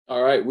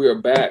All right, we are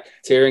back.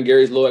 Terry and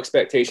Gary's Low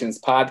Expectations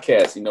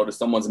podcast. You notice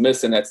someone's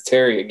missing. That's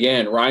Terry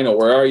again. Rhino,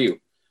 where are you?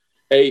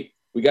 Hey,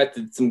 we got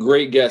some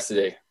great guests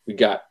today. We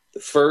got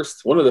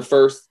one of the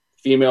first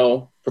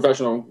female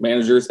professional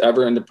managers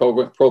ever in the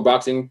pro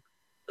boxing,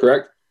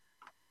 correct?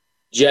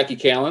 Jackie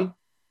Callan.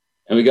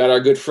 And we got our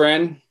good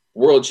friend,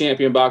 world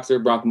champion boxer,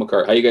 Bronco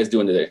McCart. How you guys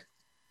doing today?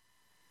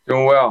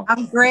 Doing well.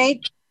 I'm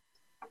great.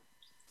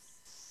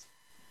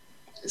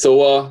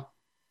 So,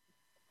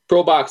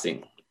 pro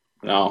boxing.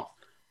 Now,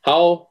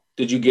 how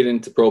did you get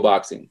into pro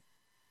boxing,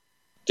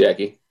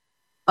 Jackie?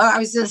 Oh, I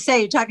was going to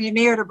say, you're talking to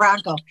me or to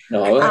Bronco?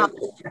 No.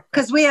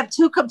 Because we have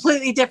two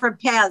completely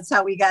different paths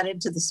how we got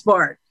into the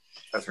sport.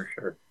 That's for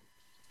sure.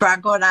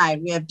 Bronco and I,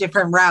 we have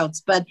different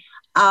routes. But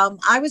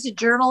I was a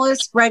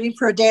journalist writing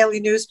for a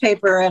daily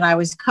newspaper, and I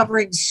was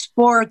covering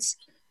sports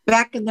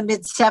back in the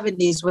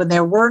mid-'70s when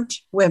there weren't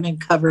women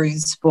covering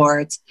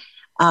sports.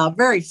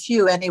 Very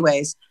few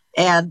anyways.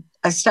 And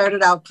I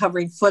started out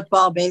covering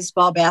football,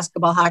 baseball,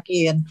 basketball,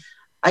 hockey, and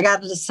I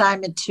got an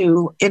assignment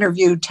to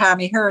interview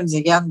Tommy Hearns,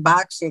 a young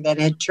boxer that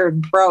had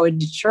turned pro in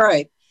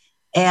Detroit.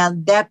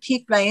 And that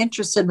piqued my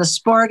interest in the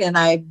sport, and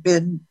I've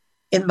been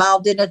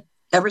involved in it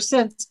ever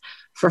since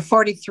for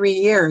 43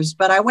 years.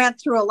 But I went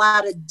through a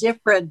lot of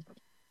different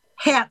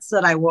hats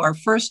that I wore.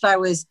 First, I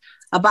was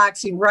a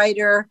boxing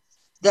writer,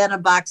 then a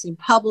boxing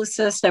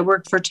publicist. I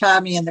worked for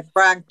Tommy in the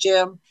Kronk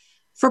Gym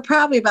for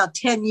probably about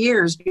 10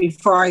 years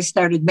before I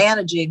started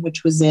managing,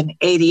 which was in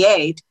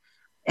 88.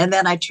 And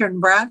then I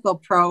turned Bronco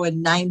pro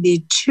in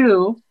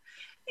 92.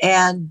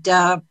 And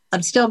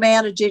I'm still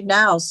managing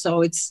now.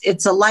 So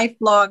it's a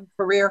lifelong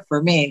career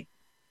for me.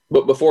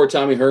 But before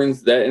Tommy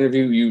Hearns, that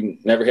interview, you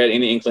never had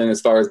any inkling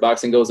as far as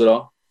boxing goes at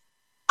all?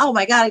 Oh,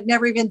 my God. I'd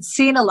never even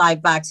seen a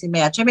live boxing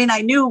match. I mean,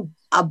 I knew,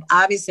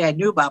 obviously, I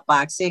knew about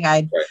boxing.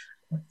 I'd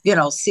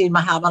seen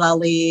Muhammad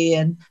Ali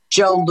and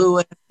Joe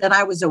Louis, and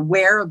I was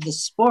aware of the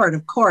sport,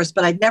 of course,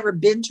 but I'd never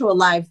been to a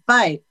live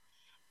fight.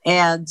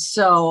 And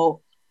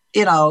so,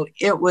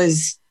 it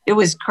was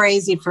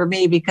crazy for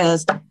me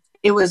because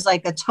it was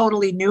like a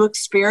totally new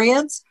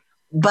experience,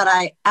 but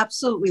I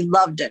absolutely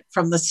loved it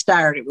from the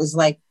start. It was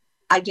like,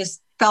 I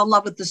just fell in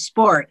love with the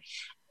sport.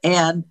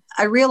 And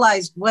I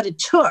realized what it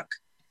took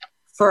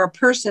for a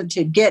person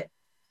to get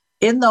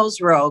in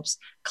those ropes,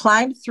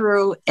 climb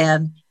through,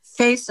 and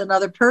face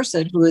another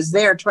person who is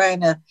there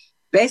trying to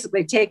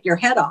basically take your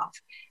head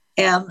off.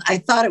 And I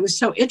thought it was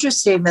so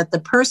interesting that the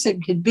person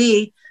could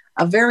be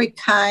a very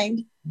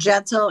kind,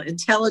 gentle,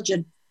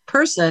 intelligent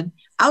person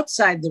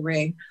outside the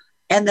ring.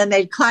 And then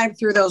they'd climb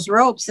through those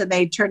ropes and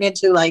they'd turn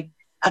into like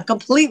a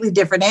completely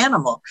different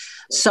animal.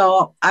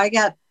 So I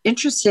got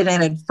interested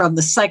in it from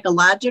the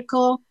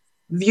psychological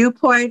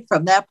viewpoint,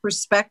 from that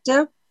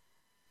perspective.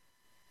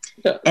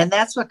 Yeah. And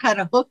that's what kind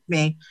of hooked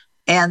me.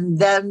 And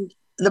then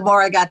the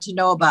more I got to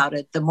know about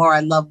it, the more I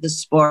loved the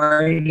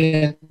sport,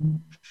 and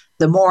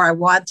the more I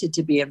wanted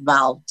to be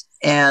involved.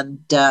 And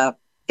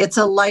it's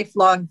a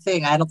lifelong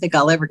thing. I don't think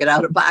I'll ever get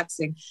out of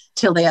boxing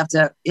till they have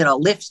to,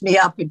 lift me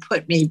up and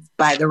put me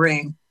by the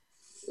ring.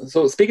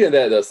 So speaking of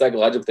that, the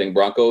psychological thing,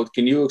 Bronco,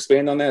 can you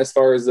expand on that as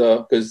far as,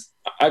 because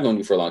I've known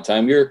you for a long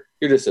time. You're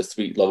just a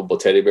sweet, lovable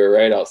teddy bear,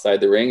 right,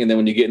 outside the ring. And then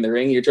when you get in the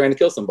ring, you're trying to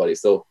kill somebody.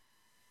 So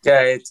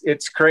yeah,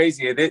 it's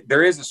crazy.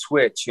 There is a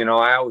switch.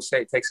 I always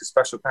say it takes a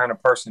special kind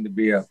of person to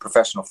be a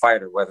professional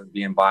fighter, whether it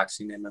be in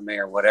boxing, MMA,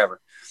 or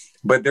whatever.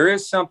 But there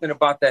is something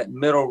about that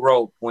middle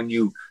rope when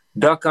you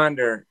duck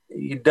under.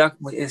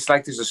 It's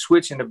like there's a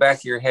switch in the back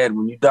of your head.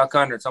 When you duck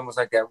under, it's almost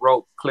like that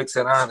rope clicks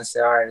it on and say,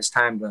 all right, it's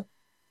time to.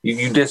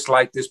 You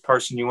dislike this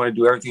person. You want to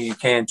do everything you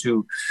can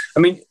to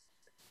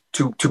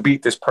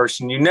beat this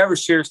person. You never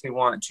seriously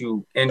want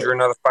to injure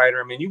another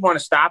fighter. I mean, you want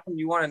to stop him.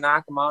 You want to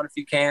knock him out if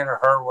you can, or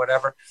her, or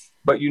whatever.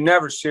 But you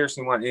never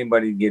seriously want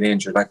anybody to get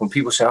injured. Like when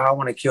people say, oh, I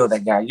want to kill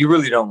that guy. You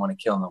really don't want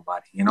to kill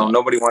nobody.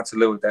 Nobody wants to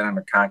live with that on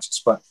their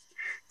conscience. But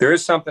there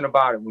is something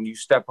about it when you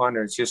step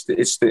under. It's just,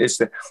 it's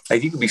the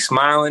like you could be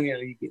smiling,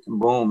 you get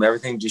boom,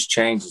 everything just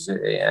changes.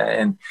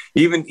 And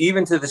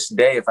even to this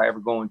day, if I ever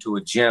go into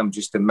a gym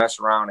just to mess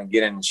around and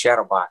get in the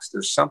shadow box,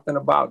 there's something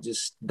about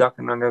just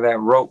ducking under that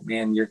rope,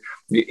 man.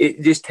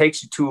 It just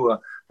takes you to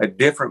a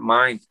different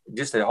mind,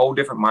 just a whole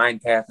different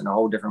mind path and a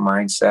whole different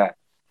mindset.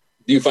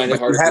 Do you find it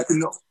hard? But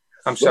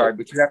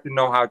you have to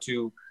know how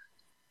to,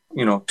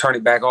 turn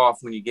it back off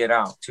when you get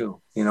out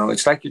too.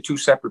 It's like you're two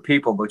separate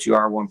people, but you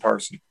are one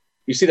person.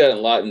 You see that a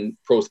lot in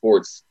pro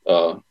sports.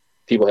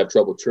 People have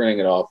trouble turning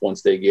it off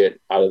once they get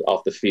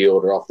off the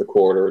field or off the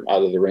court or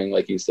out of the ring,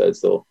 like you said.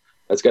 So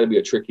that's got to be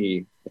a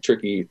tricky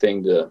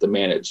thing to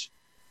manage.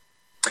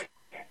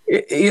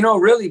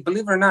 Really,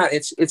 believe it or not,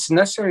 it's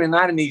necessarily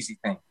not an easy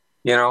thing.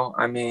 But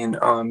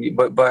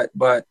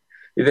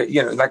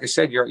like I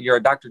said, you're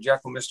a Dr.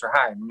 Jekyll, Mr.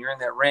 Hyde. When you're in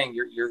that ring,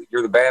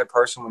 you're the bad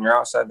person. When you're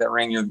outside that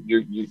ring,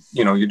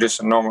 you're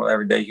just a normal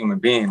everyday human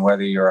being.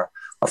 Whether you're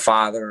a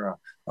father,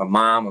 a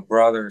mom, a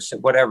brother,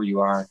 whatever you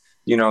are,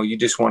 you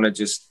just want to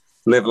just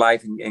live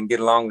life and get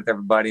along with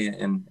everybody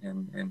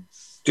and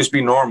just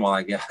be normal,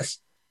 I guess.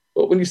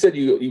 Well, when you said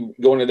you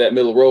go into that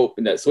middle rope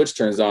and that switch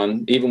turns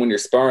on, even when you're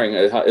sparring,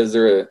 is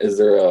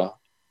there a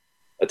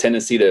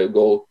tendency to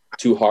go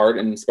too hard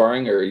in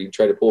sparring, or you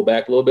try to pull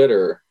back a little bit,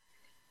 or?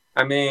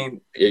 I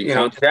mean,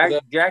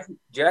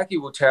 Jackie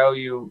will tell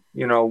you,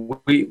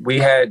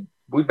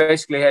 we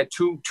basically had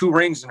two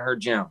rings in her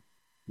gym.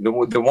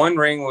 The one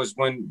ring was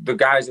when the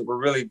guys that were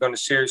really going to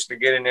seriously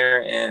get in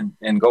there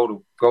and go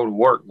to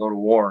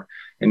war.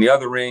 And the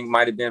other ring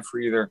might have been for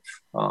either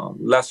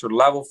lesser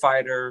level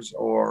fighters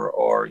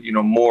or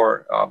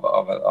more of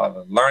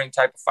a learning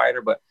type of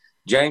fighter. But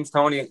James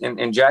Toney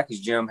and Jackie's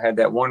gym had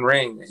that one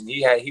ring, and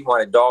he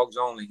wanted dogs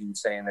only, he would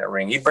say, in that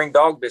ring. He'd bring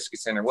dog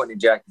biscuits in there, wouldn't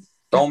he, Jackie?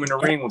 Throw them in the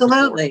ring.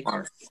 Absolutely.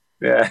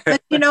 Yeah.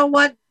 But you know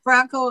what,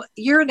 Bronco,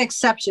 you're an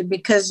exception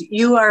because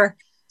you are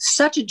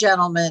such a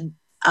gentleman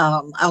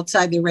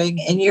outside the ring,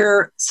 and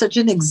you're such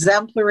an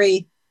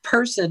exemplary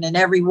person in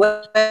every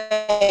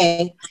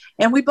way.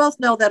 And we both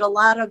know that a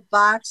lot of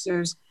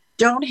boxers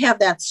don't have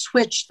that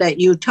switch that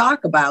you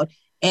talk about,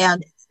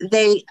 and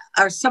they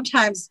are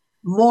sometimes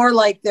more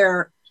like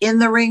their in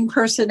the ring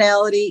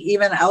personality,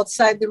 even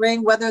outside the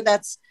ring, whether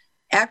that's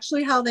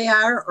actually how they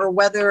are or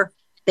whether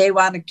they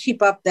want to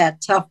keep up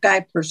that tough guy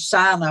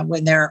persona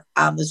when they're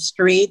on the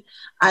street.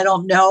 I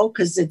don't know,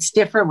 because it's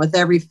different with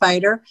every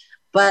fighter.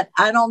 But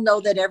I don't know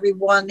that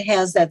everyone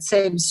has that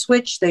same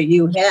switch that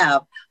you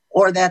have,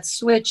 or that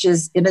switch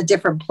is in a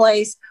different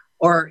place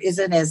or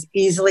isn't as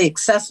easily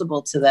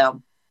accessible to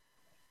them.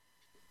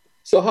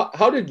 So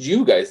how did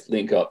you guys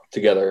link up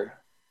together?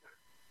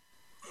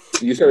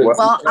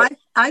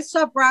 I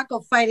saw Bronco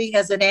fighting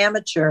as an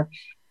amateur,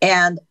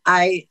 and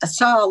I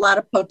saw a lot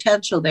of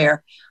potential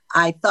there.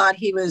 I thought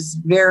he was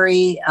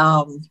very,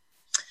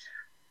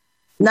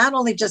 not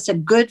only just a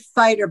good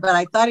fighter, but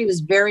I thought he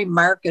was very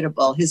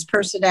marketable. His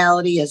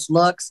personality, his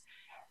looks,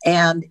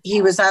 and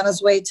he was on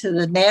his way to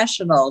the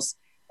Nationals.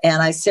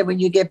 And I said, when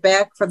you get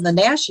back from the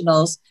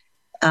Nationals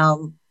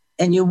and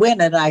you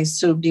win it, I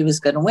assumed he was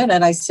going to win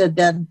it. I said,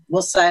 then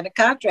we'll sign a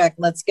contract.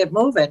 Let's get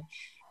moving.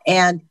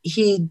 And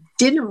he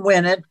didn't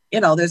win it.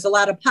 There's a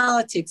lot of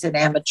politics in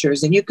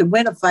amateurs, and you can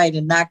win a fight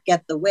and not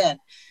get the win.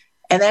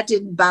 And that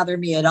didn't bother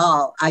me at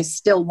all. I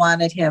still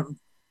wanted him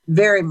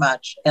very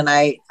much. And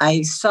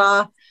I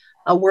saw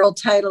a world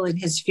title in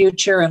his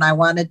future, and I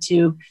wanted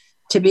to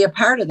be a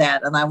part of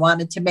that. And I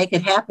wanted to make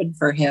it happen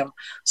for him.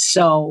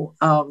 So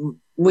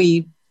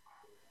we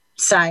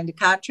signed a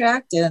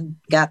contract and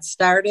got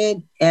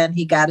started, and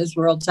he got his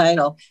world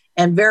title,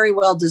 and very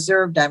well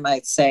deserved, I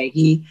might say.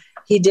 He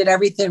did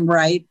everything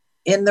right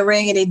in the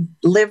ring, and he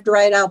lived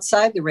right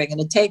outside the ring,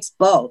 and it takes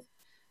both.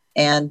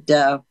 And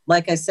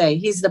like I say,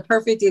 he's the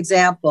perfect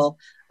example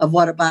of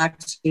what a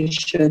boxer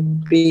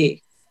should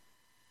be.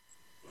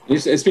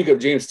 And speak of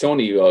James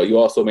Toney, you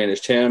also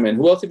managed him. And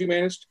who else have you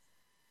managed?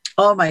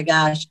 Oh, my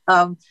gosh.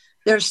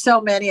 There's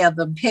so many of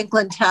them.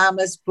 Pinklin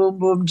Thomas, Boom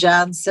Boom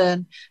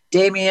Johnson,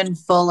 Damian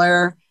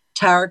Fuller,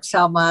 Tarek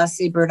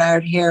Salmasi,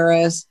 Bernard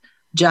Harris,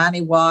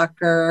 Johnny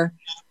Walker,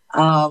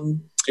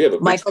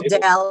 Michael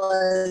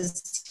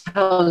Dallas,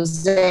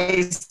 Jose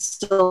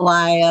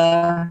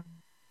Celaya.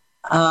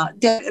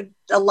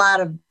 A lot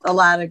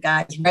of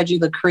guys, Reggie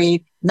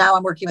LaCree. Now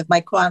I'm working with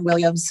Mike Quan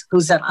Williams,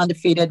 who's an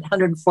undefeated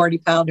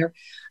 140-pounder.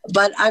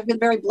 But I've been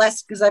very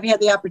blessed because I've had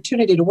the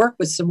opportunity to work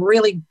with some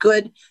really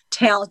good,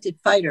 talented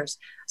fighters.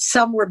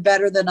 Some were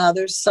better than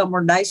others. Some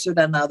were nicer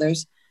than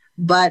others.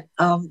 But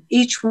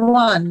each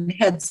one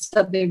had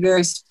something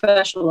very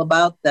special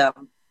about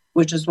them,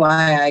 which is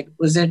why I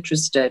was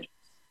interested.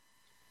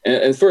 And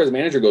as far as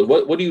manager goes,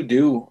 what do you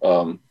do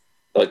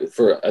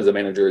as a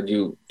manager?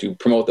 Do you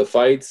promote the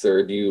fights,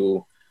 or do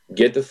you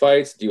get the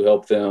fights? Do you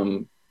help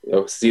them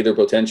see their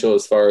potential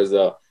as far as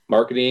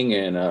marketing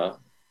and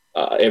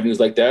avenues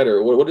like that?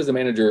 Or what does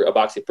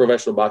a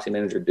professional boxing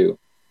manager do?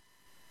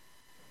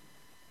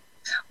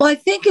 Well, I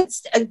think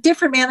it's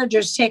different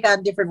managers take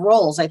on different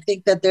roles. I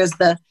think that there's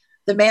the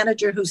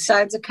manager who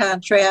signs a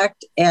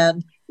contract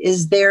and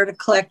is there to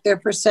collect their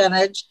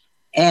percentage,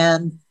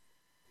 and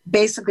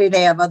basically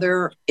they have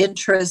other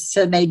interests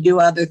and they do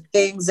other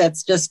things.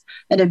 That's just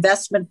an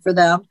investment for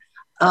them.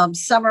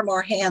 Some are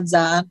more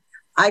hands-on.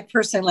 I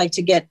personally like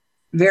to get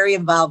very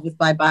involved with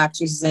my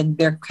boxers, and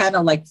they're kind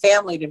of like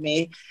family to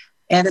me.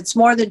 And it's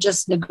more than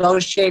just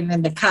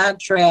negotiating the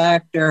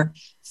contract or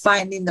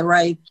finding the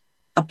right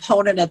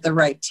opponent at the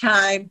right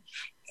time.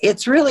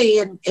 It's really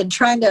in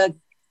trying to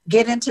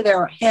get into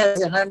their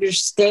heads and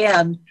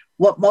understand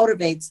what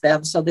motivates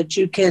them so that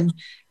you can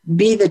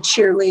be the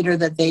cheerleader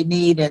that they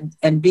need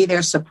and be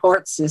their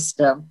support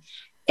system.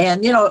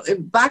 And,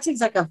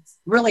 boxing's like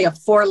really a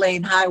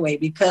 4-lane highway,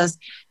 because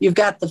you've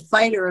got the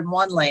fighter in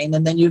one lane,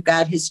 and then you've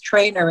got his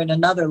trainer in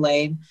another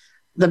lane,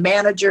 the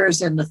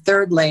manager's in the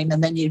third lane,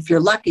 and then if you're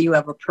lucky, you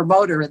have a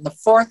promoter in the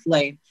fourth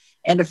lane.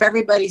 And if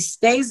everybody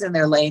stays in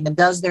their lane and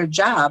does their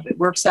job, it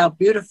works out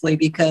beautifully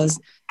because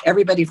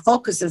everybody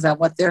focuses on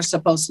what they're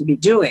supposed to be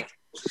doing.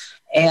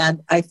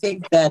 And I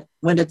think that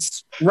when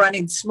it's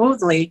running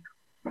smoothly,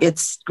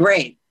 it's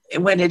great.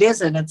 When it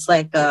isn't, it's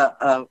like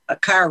a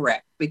car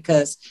wreck,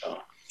 because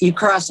you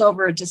cross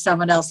over into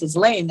someone else's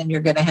lane, then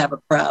you're going to have a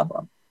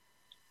problem.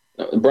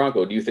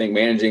 Bronco, do you think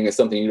managing is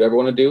something you'd ever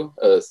want to do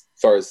as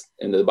far as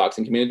in the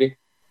boxing community?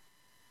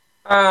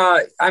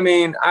 I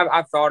mean,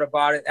 I've thought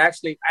about it.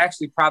 Actually,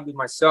 probably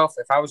myself,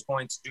 if I was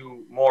going to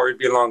do more, it'd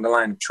be along the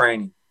line of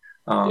training.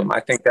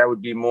 I think that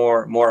would be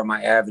more of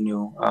my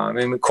avenue. I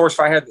mean, of course, if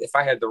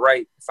I had the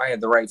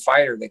right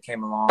fighter that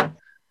came along,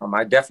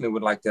 I definitely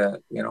would like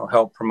to,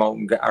 help promote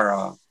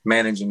or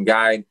manage and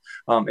guide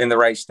in the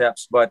right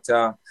steps. But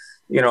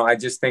I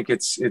just think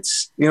it's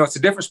a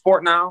different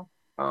sport now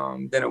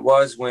than it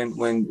was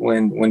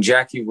when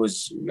Jackie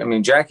was. I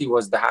mean, Jackie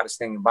was the hottest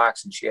thing in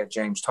boxing. She had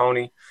James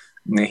Toney.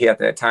 At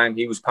that time,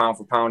 he was pound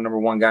for pound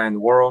 #1 guy in the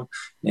world,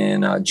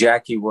 and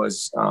Jackie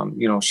was,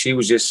 she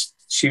was just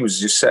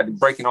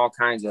breaking all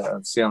kinds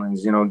of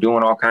ceilings,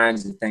 doing all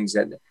kinds of things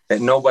that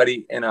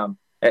nobody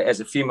as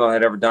a female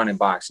had ever done in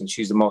boxing.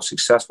 She's the most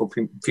successful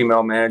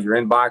female manager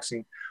in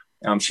boxing.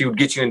 She would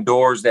get you in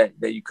doors that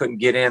you couldn't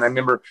get in. I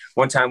remember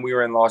one time we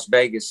were in Las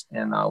Vegas,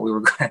 and we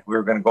were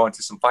going to go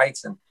into some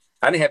fights, and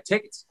I didn't have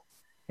tickets.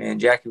 And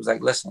Jackie was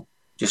like, "Listen,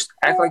 just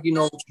act like you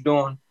know what you're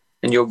doing,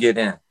 and you'll get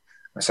in."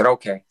 I said,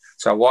 "Okay."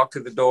 So I walked to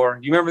the door.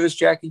 You remember this,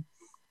 Jackie?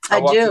 I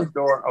walked do. To the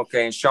door.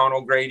 Okay, and Sean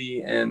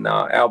O'Grady and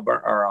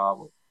Albert,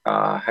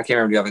 I can't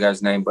remember the other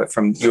guy's name, but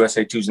from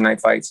USA Tuesday Night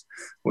Fights,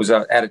 was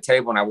at a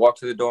table, and I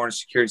walked to the door, and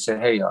security said,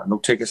 "Hey, no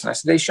tickets." And I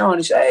said, "Hey, Sean."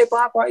 He said, "Hey,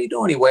 Brock, how you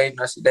doing?" He waved,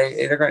 and I said,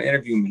 "Hey, they're going to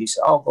interview me." He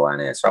said, "Oh, go on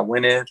in." So I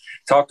went in,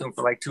 talked to him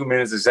for like 2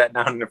 minutes, and sat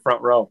down in the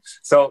front row.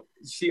 So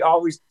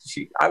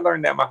I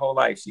learned that my whole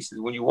life. She said,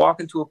 when you walk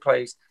into a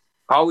place,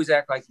 always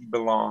act like you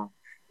belong,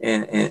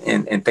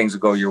 and things will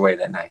go your way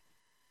that night.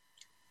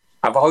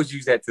 I've always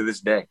used that to this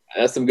day.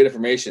 That's some good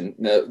information.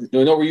 Now, do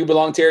you know where you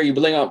belong, Terry? You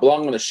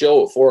belong on a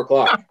show at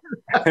 4:00.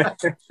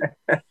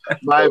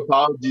 My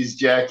apologies,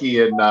 Jackie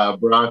and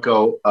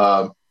Bronco.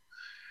 I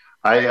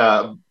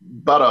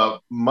about a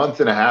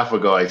month and a half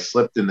ago, I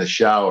slipped in the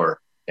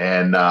shower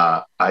and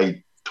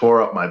I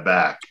tore up my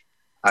back.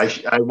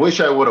 I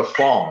wish I would have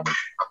fallen,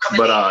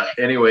 but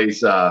anyways,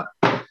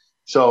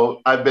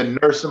 so I've been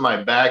nursing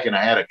my back, and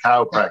I had a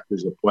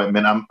chiropractor's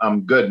appointment.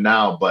 I'm good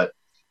now, but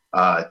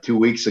 2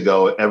 weeks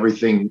ago,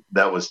 everything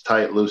that was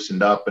tight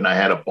loosened up, and I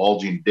had a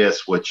bulging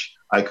disc, which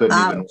I couldn't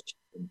even.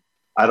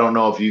 I don't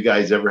know if you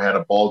guys ever had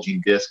a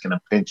bulging disc and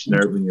a pinched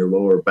nerve in your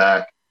lower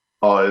back.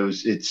 Oh,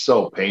 it's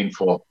so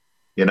painful,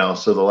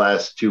 So the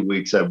last 2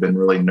 weeks, I've been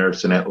really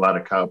nursing it. A lot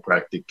of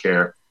chiropractic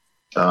care.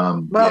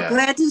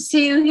 Glad to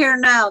see you here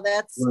now.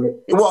 It's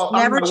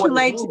never too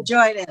late to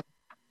join it.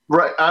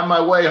 Right. On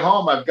my way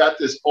home, I've got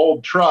this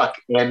old truck,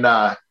 and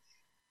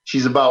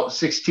she's about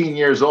 16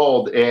 years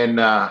old, and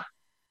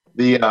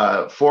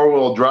the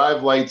four-wheel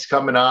drive light's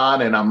coming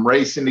on, and I'm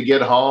racing to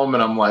get home,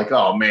 and I'm like,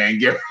 oh, man,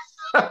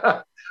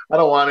 I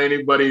don't want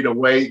anybody to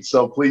wait,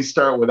 so please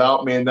start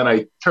without me. And then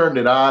I turned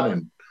it on,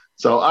 and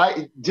so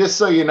just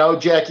so you know,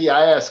 Jackie,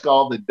 I ask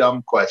all the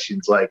dumb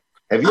questions, like,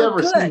 have you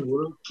ever seen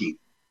Rookie?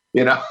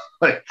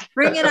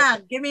 Bring it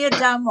on. Give me a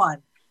dumb one.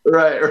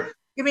 Right.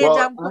 Give me a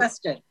dumb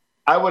question.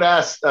 I would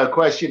ask a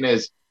question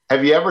is,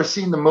 have you ever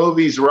seen the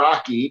movies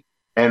Rocky,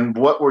 and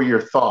what were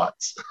your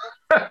thoughts?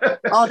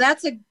 Oh,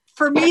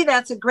 for me,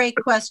 that's a great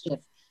question.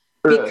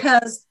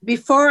 Because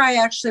before I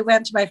actually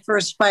went to my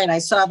first fight, I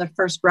saw the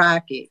first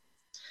Rocky.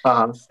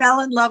 Fell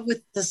in love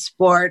with the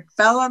sport,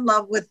 fell in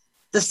love with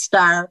the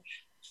star,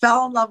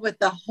 fell in love with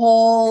the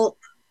whole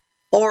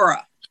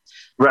aura.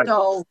 Right.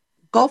 So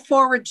go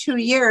forward 2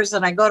 years,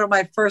 and I go to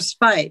my first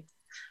fight.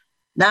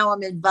 Now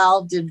I'm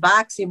involved in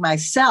boxing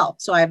myself,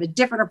 so I have a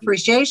different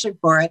appreciation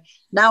for it.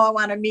 Now I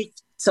want to meet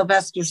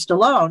Sylvester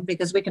Stallone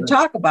because we can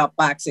talk about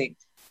boxing.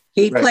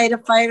 He played a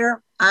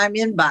fighter. I'm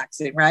in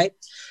boxing, right?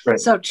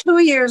 So 2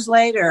 years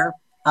later,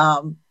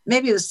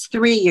 maybe it was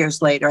 3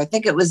 years later, I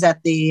think it was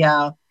at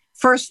the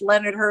first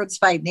Leonard Hearns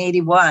fight in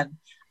 81.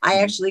 I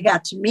actually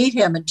got to meet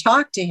him and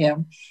talk to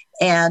him.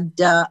 And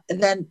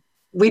then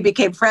we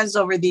became friends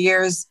over the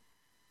years.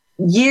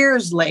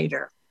 Years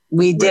later,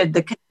 we did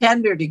The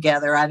Contender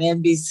together on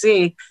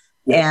NBC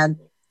and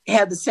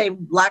had the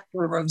same locker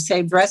room,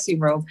 same dressing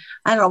room.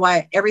 I don't know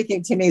why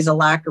everything to me is a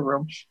locker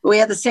room. But we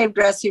had the same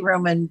dressing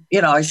room, and,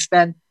 I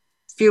spent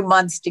a few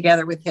months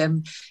together with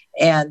him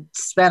and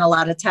spent a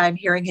lot of time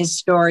hearing his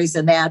stories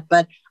and that.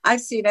 But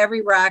I've seen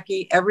every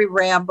Rocky, every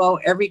Rambo,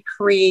 every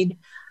Creed,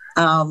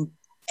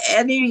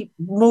 any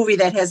movie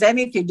that has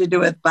anything to do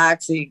with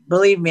boxing.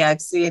 Believe me,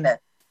 I've seen it.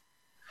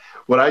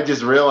 What I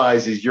just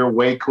realized is you're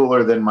way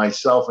cooler than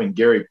myself and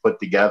Gary put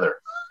together.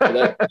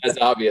 That's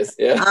obvious.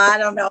 Yeah. I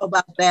don't know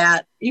about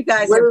that. You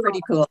guys are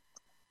pretty cool.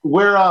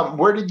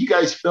 Where did you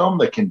guys film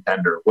The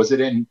Contender? Was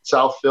it in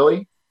South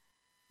Philly?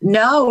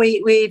 No,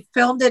 we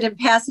filmed it in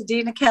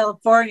Pasadena,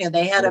 California.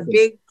 They had a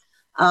big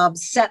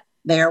set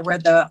there where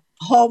the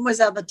home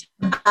was on the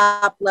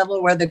top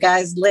level where the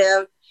guys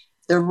live.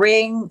 The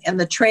ring and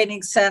the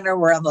training center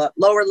were on the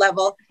lower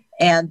level.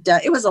 And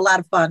it was a lot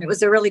of fun. It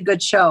was a really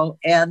good show.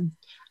 And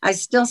I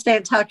still stay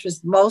in touch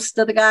with most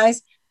of the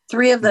guys.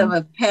 3 of them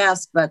have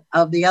passed, but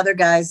of the other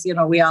guys,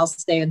 we all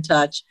stay in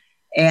touch.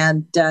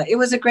 And it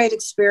was a great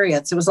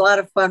experience. It was a lot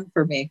of fun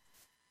for me.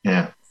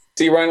 Yeah.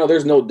 See, Rhino,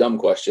 there's no dumb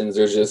questions.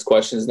 There's just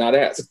questions not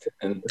asked.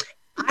 And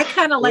I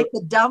kind of like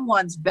the dumb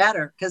ones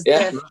better because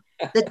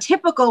the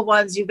typical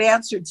ones you've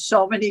answered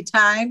so many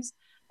times,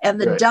 and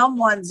the dumb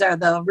ones are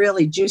the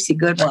really juicy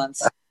good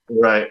ones.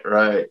 Right.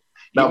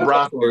 Now,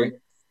 Bronco,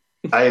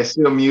 I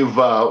assume you've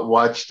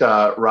watched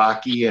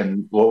Rocky,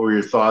 and what were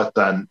your thoughts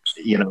on,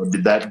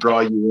 did that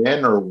draw you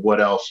in, or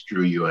what else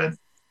drew you in?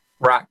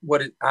 I'm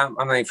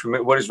not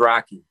familiar. What is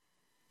Rocky?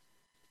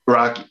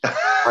 Rocky.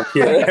 I'm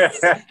kidding.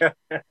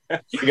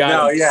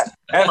 Yeah,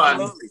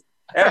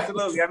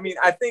 absolutely. I mean,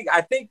 I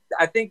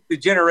think the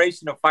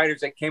generation of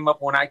fighters that came up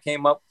when I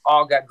came up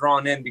all got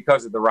drawn in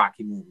because of the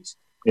Rocky movies.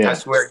 Yeah. I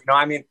swear.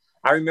 I mean,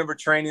 I remember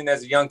training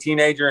as a young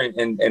teenager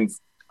and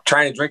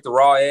trying to drink the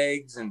raw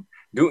eggs and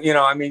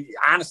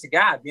honest to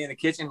God, be in the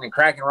kitchen and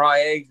cracking raw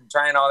eggs and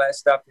trying all that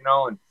stuff,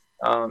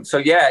 and so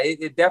yeah,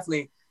 it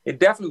definitely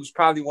was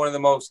probably one of the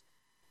most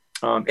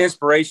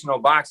inspirational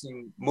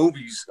boxing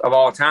movies of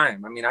all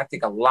time. I mean, I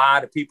think a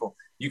lot of people,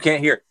 you can't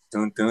hear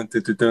dun, dun,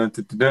 dun, dun,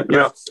 dun, dun,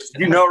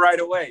 dun, right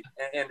away.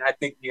 And I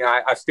think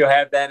I still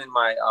have that in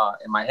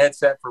my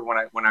headset for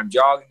when I'm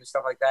jogging and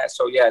stuff like that.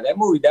 So yeah, that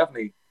movie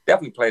definitely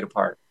played a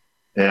part.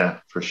 Yeah,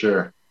 for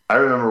sure. I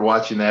remember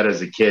watching that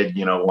as a kid.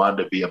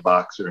 Wanted to be a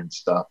boxer and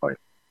stuff.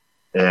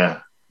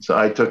 Yeah, so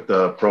I took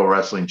the pro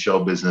wrestling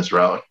show business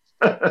route.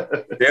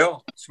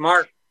 Bill,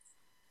 smart.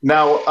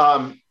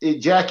 Now,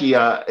 Jackie,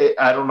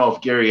 I don't know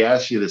if Gary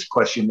asked you this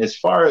question. As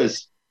far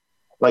as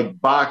like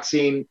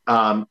boxing,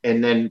 and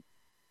then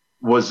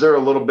was there a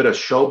little bit of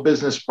show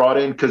business brought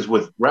in? Because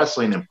with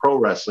wrestling and pro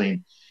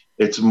wrestling,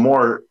 it's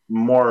more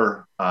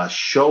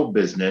show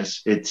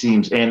business, it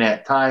seems, and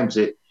at times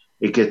it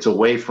gets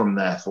away from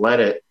the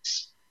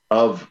athletics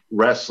of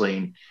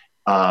wrestling,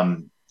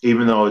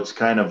 even though it's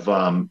kind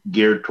of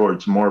geared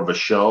towards more of a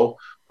show.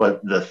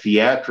 But the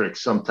theatrics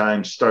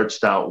sometimes starts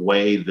to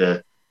outweigh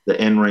the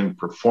in-ring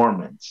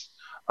performance.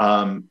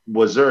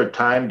 Was there a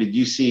time, did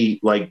you see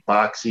like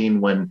boxing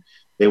when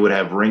they would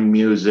have ring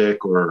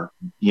music, or,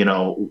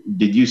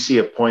 did you see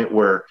a point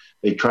where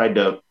they tried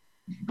to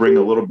bring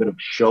a little bit of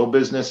show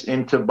business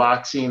into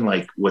boxing,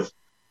 like with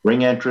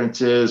ring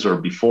entrances or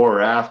before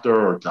or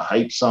after, or to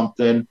hype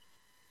something?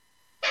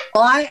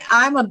 Well,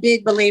 I'm a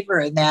big believer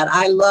in that.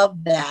 I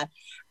love that.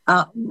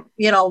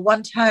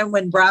 One time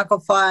when Bronco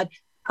fought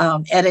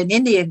at an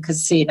Indian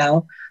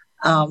casino,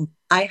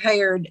 I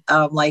hired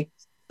like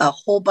a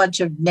whole bunch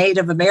of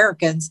Native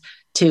Americans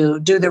to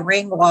do the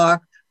ring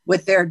walk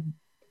with their,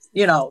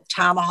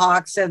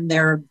 tomahawks and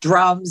their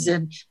drums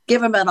and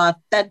give them an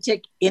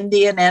authentic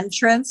Indian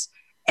entrance.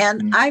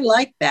 And I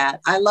like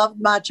that. I love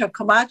Macho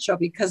Camacho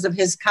because of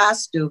his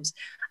costumes.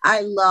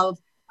 I love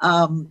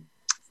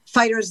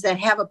fighters that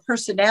have a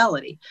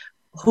personality,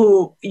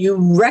 who you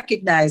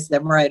recognize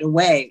them right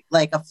away,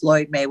 like a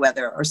Floyd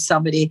Mayweather or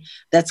somebody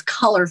that's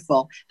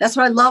colorful. That's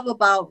what I love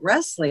about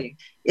wrestling,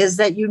 is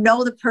that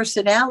the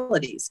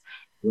personalities.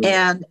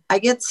 And I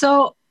get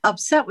so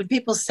upset when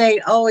people say,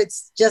 oh,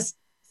 it's just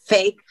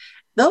fake.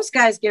 Those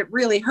guys get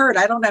really hurt.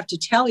 I don't have to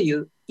tell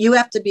you. You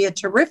have to be a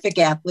terrific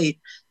athlete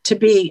to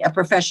be a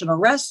professional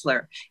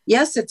wrestler.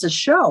 Yes, it's a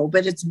show,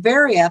 but it's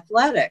very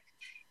athletic.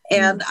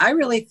 And I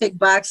really think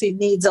boxing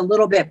needs a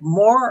little bit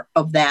more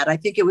of that. I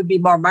think it would be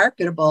more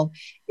marketable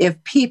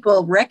if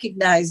people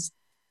recognize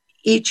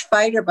each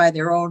fighter by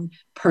their own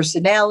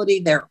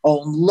personality, their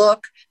own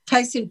look.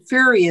 Tyson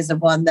Fury is the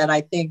one that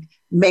I think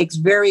makes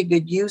very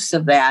good use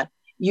of that.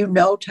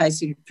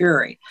 Tyson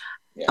Fury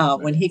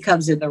when he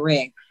comes in the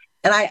ring.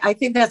 And I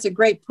think that's a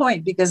great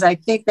point, because I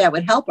think that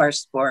would help our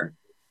sport.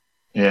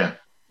 Yeah.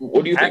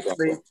 What do you think?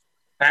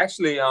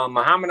 Actually,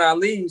 Muhammad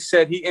Ali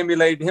said he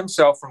emulated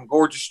himself from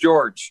Gorgeous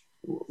George,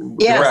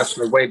 the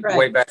wrestler way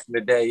back in the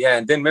day. Yeah,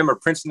 and then remember,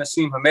 Prince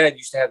Nassim Hamed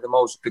used to have the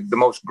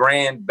most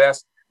grand,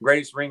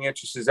 greatest ring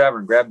entrances ever,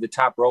 and grab the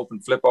top rope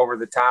and flip over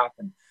the top.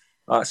 And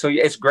so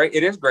it's great.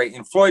 It is great.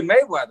 And Floyd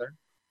Mayweather,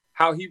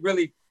 how he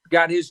really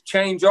got his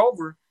change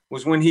over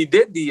was when he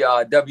did the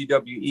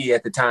WWE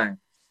at the time,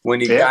 when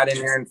he got in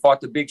there and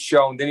fought the Big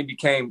Show, and then he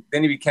became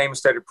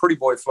instead of Pretty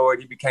Boy Floyd,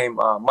 he became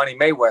Money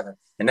Mayweather.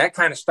 And that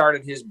kind of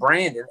started his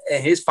brand,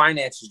 and his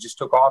finances just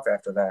took off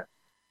after that.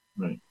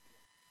 Right.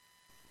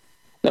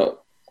 Now,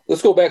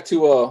 let's go back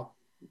to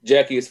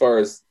Jackie. As far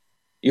as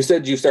you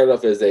said, you started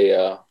off as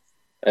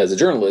a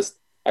journalist.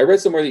 I read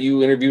somewhere that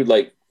you interviewed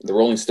like the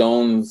Rolling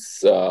Stones,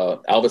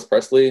 Elvis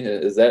Presley.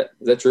 Is that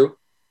true?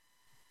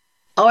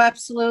 Oh,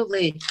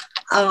 absolutely.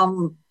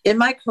 In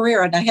my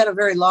career, and I had a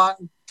very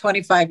long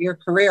 25-year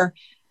career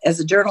as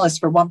a journalist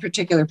for one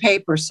particular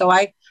paper. So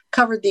I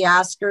covered the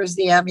Oscars,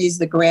 the Emmys,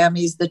 the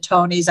Grammys, the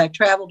Tonys. I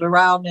traveled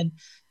around and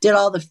did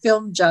all the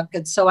film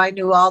junkets. So I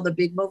knew all the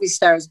big movie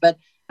stars, but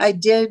I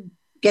did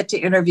get to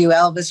interview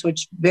Elvis,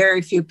 which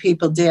very few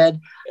people did.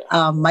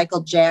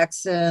 Michael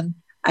Jackson.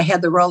 I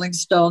had the Rolling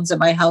Stones at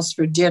my house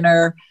for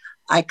dinner.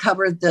 I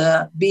covered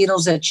the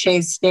Beatles at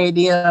Shea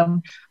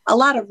Stadium. A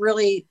lot of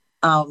really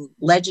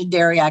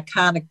legendary,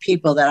 iconic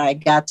people that I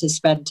got to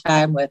spend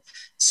time with.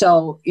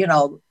 So,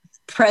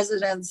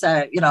 presidents,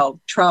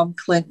 Trump,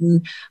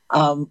 Clinton,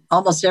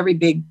 almost every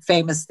big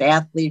famous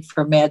athlete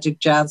from Magic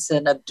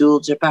Johnson,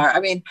 Abdul-Jabbar. I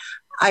mean,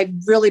 I've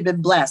really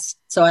been blessed.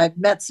 So I've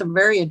met some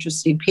very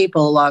interesting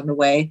people along the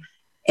way.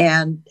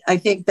 And I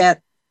think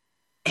that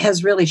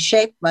has really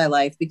shaped my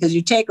life, because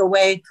you take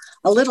away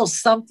a little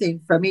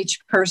something from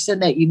each person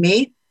that you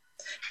meet.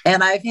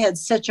 And I've had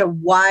such a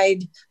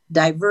wide,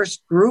 diverse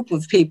group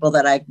of people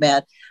that I've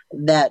met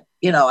that,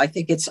 I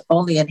think it's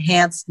only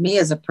enhanced me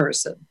as a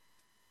person.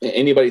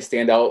 Anybody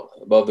stand out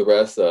above the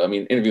rest?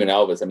 Interviewing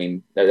Elvis,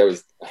 there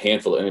was a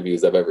handful of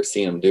interviews I've ever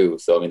seen him do.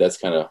 So, that's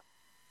kind of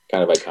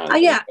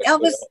iconic. Yeah,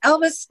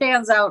 Elvis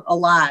stands out a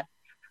lot.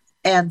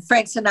 And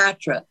Frank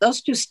Sinatra,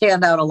 those two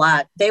stand out a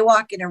lot. They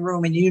walk in a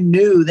room and you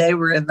knew they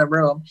were in the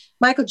room.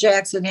 Michael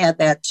Jackson had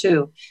that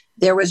too.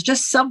 There was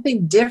just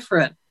something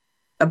different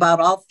about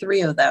all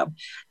three of them.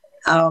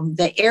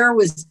 The air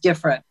was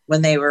different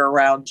when they were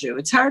around you.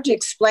 It's hard to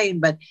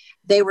explain, but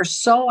they were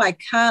so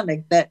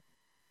iconic that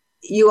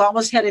you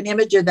almost had an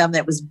image of them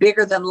that was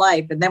bigger than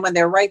life. And then when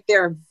they're right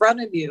there in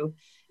front of you,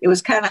 it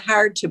was kind of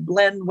hard to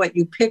blend what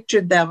you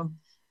pictured them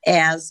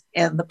as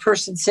and the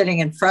person sitting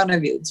in front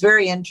of you. It's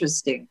very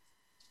interesting.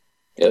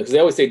 Yeah, because they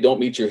always say don't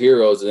meet your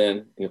heroes. And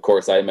then, of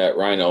course, I met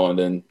Rhino, and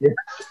then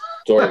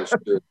story was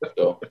true.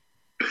 So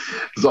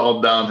it's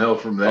all downhill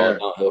from there.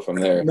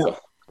 So.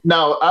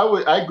 Now,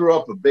 I grew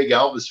up a big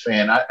Elvis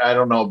fan. I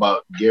don't know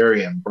about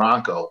Gary and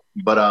Bronco,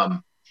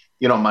 but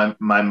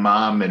my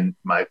mom and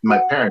my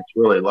parents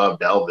really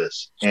loved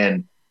Elvis,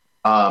 and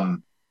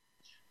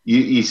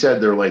you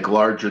said they're like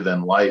larger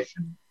than life,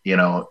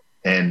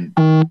 and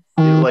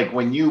like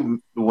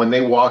when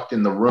they walked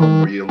in the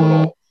room, were you a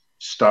little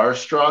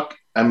starstruck?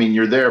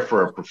 You're there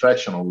for a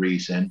professional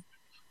reason.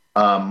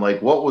 Like,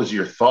 what was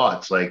your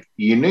thoughts? Like,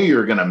 you knew you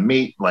were going to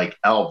meet like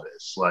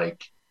Elvis,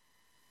 like,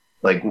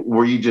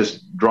 were you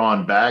just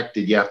drawn back?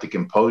 Did you have to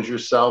compose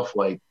yourself?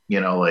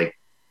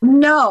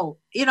 No,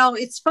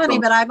 it's funny,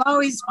 but I've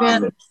always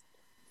been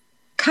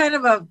kind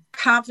of a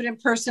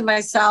confident person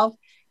myself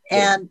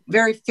and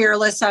very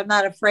fearless. I'm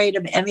not afraid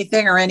of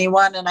anything or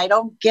anyone, and I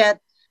don't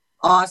get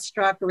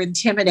awestruck or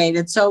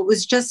intimidated. So it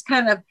was just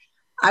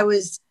I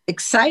was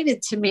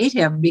excited to meet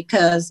him,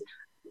 because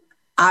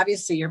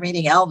obviously you're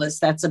meeting Elvis.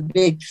 That's a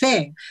big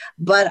thing,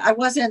 but I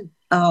wasn't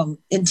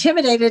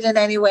intimidated in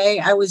any way.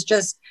 I was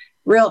just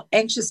real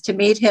anxious to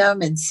meet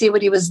him and see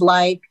what he was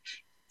like.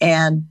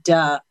 And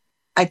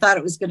I thought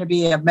it was going to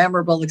be a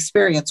memorable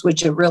experience,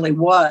 which it really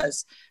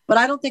was. But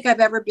I don't think I've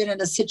ever been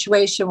in a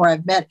situation where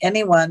I've met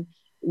anyone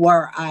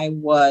where I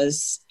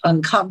was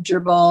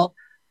uncomfortable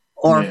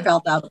or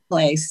felt out of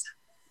place.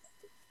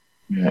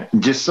 Yeah.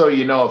 Just so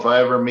you know, if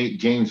I ever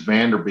meet James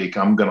Van Der Beek,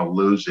 I'm going to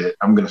lose it.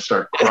 I'm going to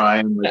start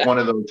crying like one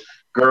of those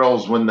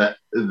girls when the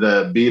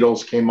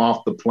Beatles came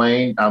off the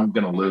plane. I'm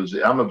going to lose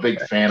it. I'm a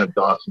big fan of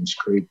Dawson's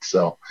Creek.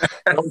 So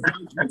don't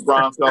judge me,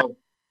 Bronco.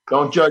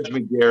 Don't judge me,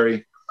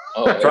 Gary.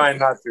 I'm trying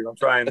not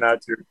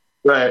to.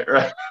 Right.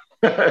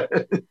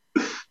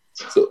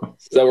 So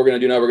is that what we're going to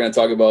do now? We're going to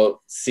talk about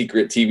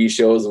secret TV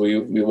shows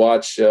we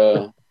watch. We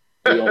don't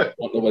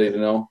want nobody to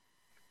know.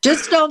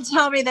 Just don't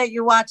tell me that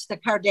you watch the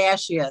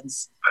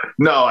Kardashians.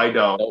 No, I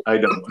don't. I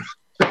don't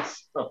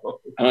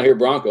hear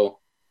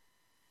Bronco.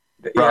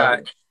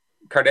 Yeah,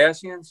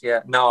 Kardashians?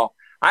 Yeah, no.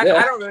 I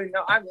don't really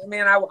know.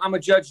 I'm a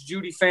Judge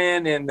Judy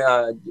fan, and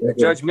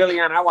Judge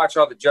Millian. I watch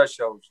all the judge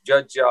shows.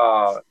 Judge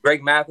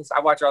Greg Mathis. I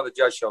watch all the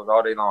judge shows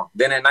all day long.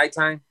 Then at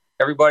nighttime,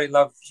 everybody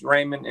loves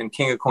Raymond and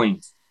King of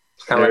Queens.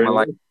 It's kind of like my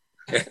life.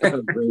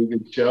 Very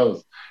good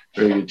shows.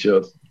 Very good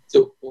shows.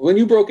 So when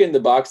you broke into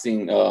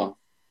boxing,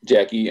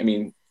 Jackie,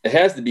 it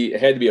had to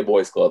be a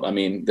boys' club.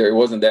 There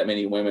wasn't that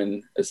many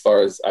women, as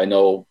far as I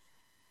know,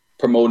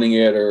 promoting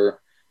it or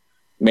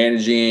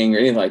managing or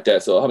anything like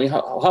that. So,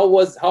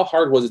 how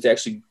hard was it to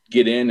actually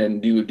get in?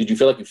 And did you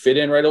feel like you fit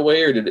in right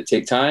away, or did it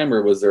take time,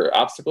 or was there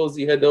obstacles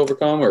you had to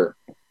overcome? Or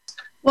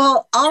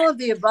well, all of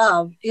the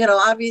above.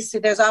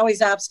 Obviously, there's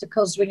always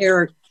obstacles when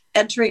you're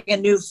entering a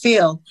new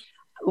field.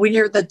 When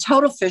you're the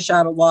total fish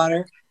out of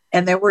water,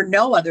 and there were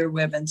no other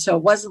women. So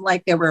it wasn't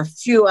like there were a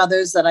few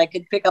others that I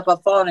could pick up a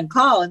phone and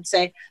call and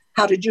say,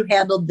 how did you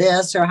handle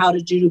this? Or how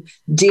did you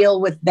deal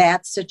with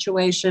that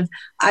situation?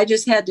 I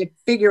just had to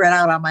figure it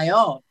out on my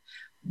own.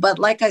 But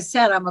like I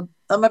said, I'm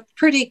a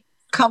pretty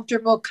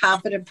comfortable,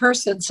 confident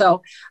person.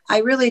 So I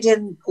really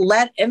didn't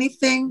let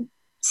anything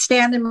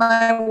stand in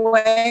my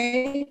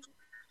way.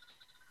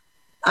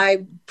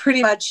 I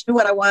pretty much knew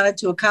what I wanted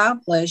to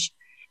accomplish.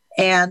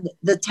 And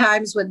the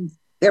times when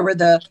there were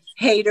the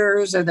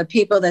haters or the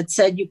people that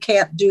said you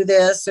can't do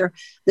this, or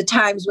the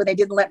times when they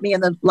didn't let me in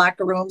the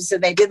locker rooms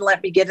and they didn't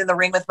let me get in the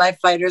ring with my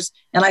fighters.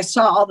 And I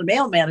saw all the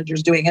male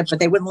managers doing it, but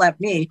they wouldn't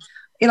let me.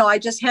 I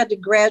just had to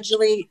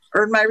gradually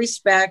earn my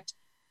respect,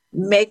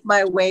 make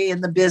my way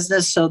in the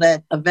business so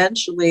that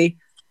eventually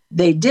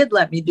they did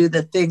let me do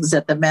the things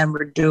that the men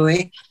were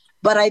doing.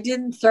 But I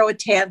didn't throw a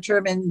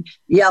tantrum and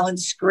yell and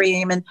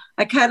scream. And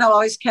I kind of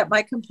always kept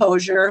my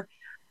composure.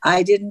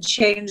 I didn't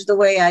change the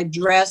way I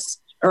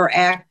dressed or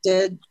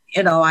acted.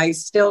 I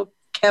still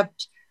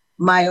kept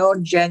my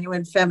own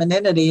genuine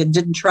femininity and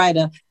didn't try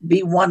to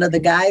be one of the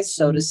guys,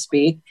 so to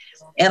speak.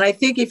 And I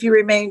think if you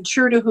remain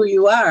true to who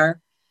you are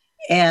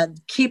and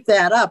keep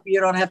that up,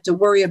 you don't have to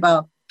worry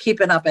about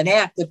keeping up an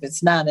act if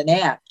it's not an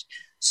act.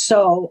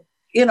 So,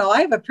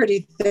 I have a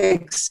pretty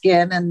thick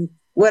skin, and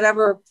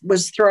whatever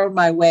was thrown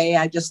my way,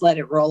 I just let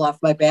it roll off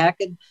my back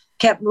and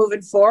kept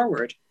moving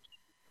forward.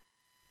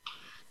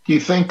 Do you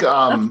think,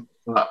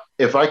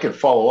 if I could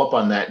follow up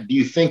on that, do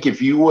you think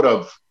if you would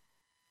have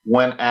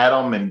went at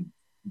them and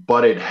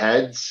butted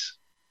heads,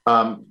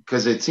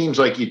 because it seems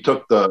like you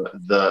took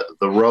the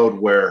road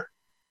where,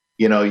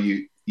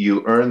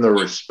 you earn the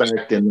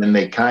respect, and then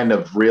they kind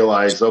of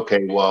realize,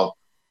 okay, well,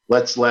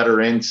 let's let her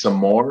in some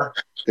more,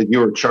 because you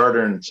were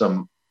chartering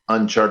some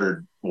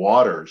uncharted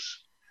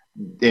waters.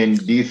 And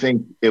do you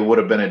think it would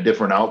have been a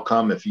different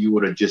outcome if you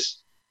would have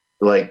just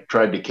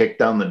tried to kick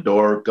down the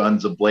door,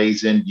 guns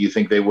a-blazing? Do you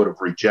think they would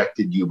have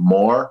rejected you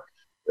more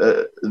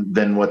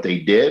than what they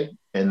did?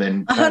 And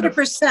then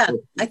 100%.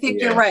 I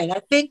think you're right.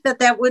 I think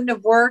that wouldn't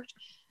have worked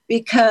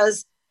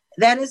because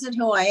that isn't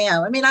who I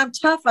am. I mean, I'm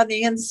tough on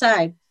the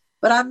inside,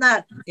 but I'm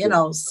not,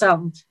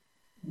 some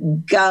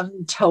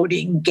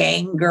gun-toting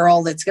gang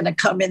girl that's going to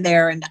come in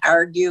there and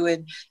argue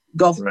and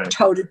go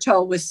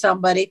toe-to-toe with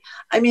somebody.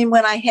 I mean,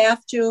 when I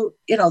have to,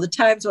 the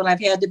times when I've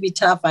had to be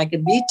tough, I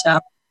can be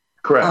tough.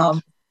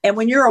 Correct. And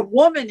when you're a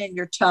woman and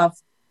you're tough,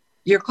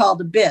 you're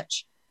called a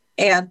bitch.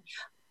 And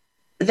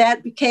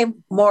that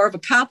became more of a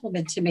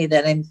compliment to me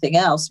than anything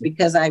else,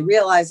 because I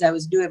realized I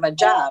was doing my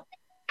job.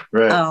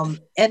 Right.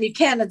 And you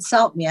can't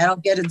insult me. I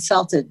don't get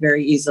insulted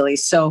very easily.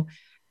 So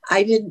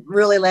I didn't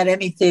really let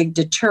anything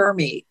deter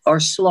me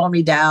or slow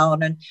me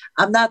down. And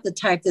I'm not the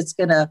type that's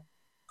going to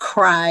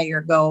cry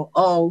or go,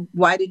 oh,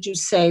 why did you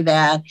say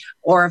that?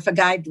 Or if a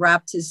guy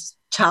dropped his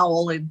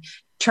towel and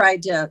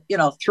tried to,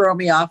 throw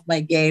me off my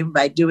game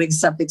by doing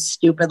something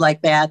stupid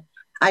like that,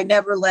 I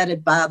never let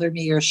it bother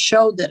me or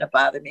showed that it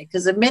bothered me.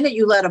 Because the minute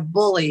you let a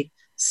bully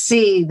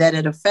see that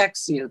it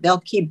affects you,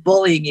 they'll keep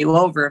bullying you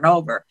over and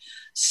over.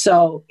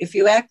 So if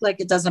you act like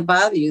it doesn't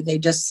bother you, they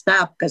just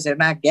stop because they're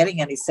not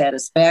getting any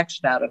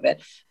satisfaction out of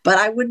it. But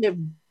I wouldn't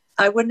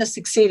have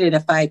succeeded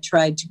if I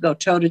tried to go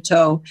toe to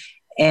toe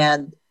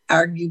and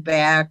argue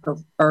back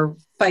or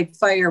fight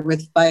fire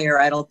with fire.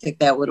 I don't think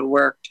that would have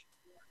worked.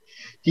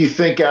 Do you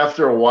think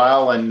after a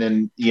while, and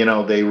then,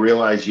 they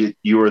realize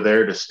you were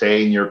there to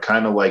stay and you're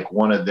kind of like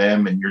one of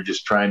them and you're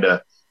just trying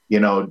to,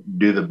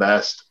 do the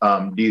best?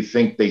 Do you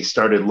think they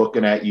started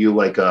looking at you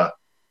like a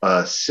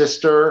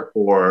sister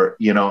or,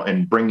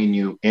 and bringing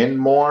you in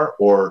more?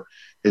 Or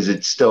was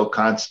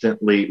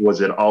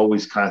it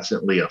always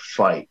constantly a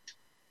fight?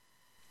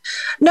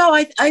 No,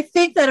 I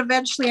think that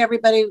eventually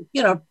everybody,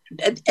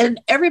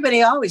 and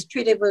everybody always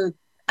treated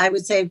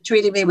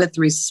me with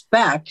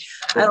respect.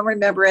 I don't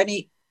remember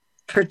any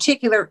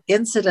particular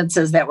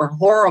incidences that were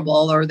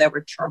horrible or that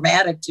were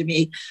traumatic to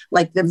me,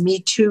 like the Me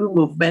Too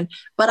movement,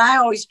 but I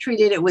always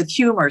treated it with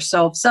humor.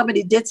 So if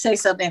somebody did say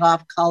something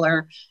off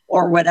color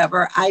or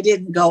whatever, I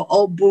didn't go,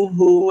 oh,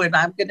 boo-hoo, and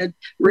I'm going to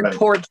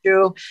report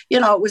you.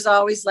 It was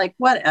always like,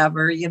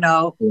 whatever,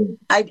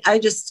 I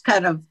just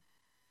kind of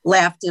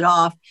laughed it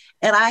off.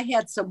 And I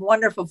had some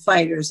wonderful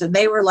fighters, and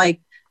they were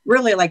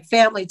really like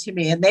family to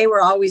me, and they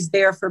were always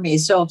there for me.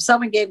 So if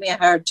someone gave me a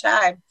hard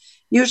time,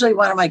 usually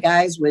one of my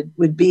guys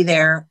would be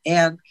there.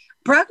 And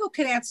Bronco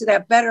can answer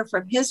that better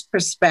from his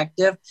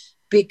perspective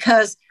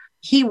because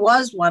he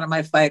was one of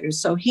my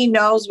fighters. So he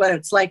knows what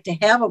it's like to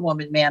have a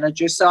woman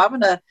manager. So I'm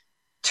going to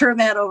turn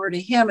that over to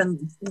him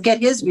and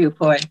get his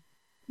viewpoint.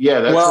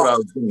 Yeah, that's what I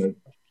was going to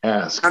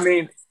ask. I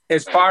mean,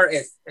 as far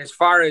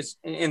as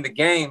in the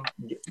game,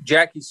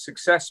 Jackie's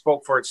success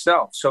spoke for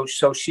itself.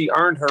 So she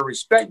earned her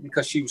respect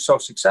because she was so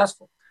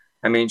successful.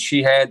 I mean,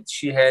 she had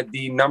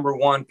the number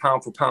one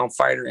pound for pound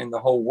fighter in the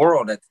whole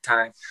world at the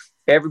time.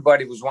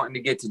 Everybody was wanting to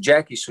get to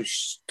Jackie,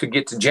 to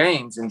get to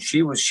James, and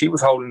she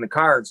was holding the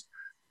cards.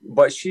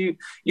 But she,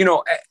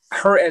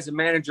 her as a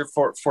manager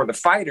for the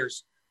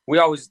fighters, we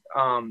always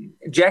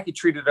Jackie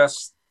treated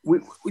us. We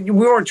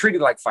weren't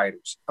treated like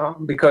fighters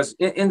because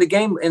in the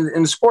game,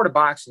 in the sport of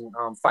boxing,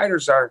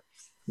 fighters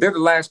they're the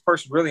last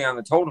person really on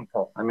the totem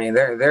pole. I mean,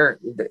 they're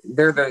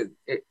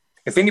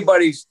if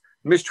anybody's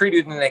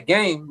mistreated in that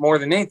game more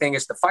than anything,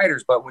 it's the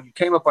fighters. But when you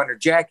came up under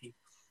Jackie,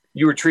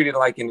 you were treated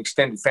like an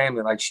extended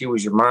family, like she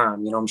was your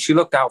mom. She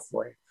looked out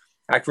for you.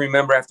 I can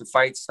remember after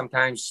fights,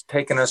 sometimes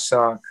taking us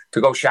to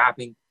go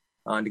shopping,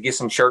 to get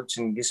some shirts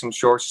and get some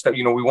shorts. Stuff.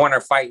 We won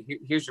our fight.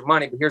 Here's your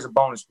money, but here's a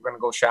bonus. We're going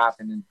to go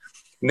shopping. And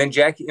then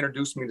Jackie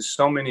introduced me to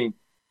so many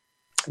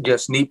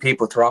just neat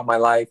people throughout my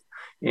life,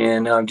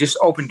 and just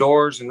opened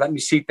doors and let me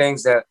see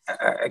things that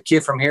a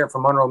kid from here,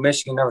 from Monroe,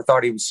 Michigan, never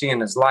thought he would see in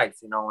his life,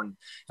 and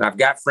I've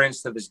got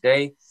friends to this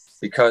day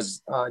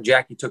because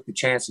Jackie took the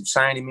chance of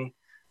signing me.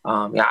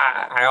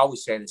 I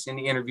always say this,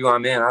 any interview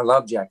I'm in, I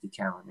love Jackie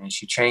Cowan, and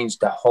she changed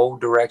the whole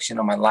direction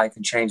of my life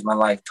and changed my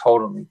life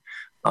totally.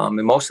 And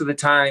most of the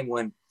time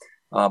when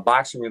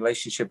boxing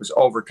relationship is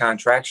over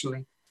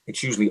contractually,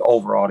 it's usually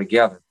over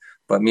altogether.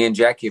 But me and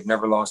Jackie have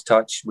never lost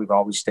touch. We've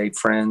always stayed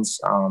friends.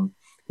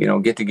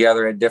 get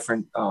together at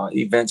different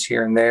events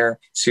here and there,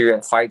 see her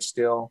at fights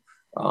still.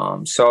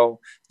 So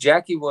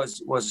Jackie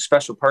was a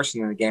special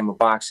person in the game of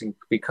boxing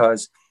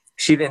because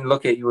she didn't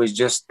look at you as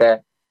just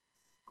that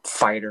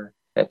fighter,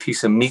 that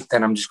piece of meat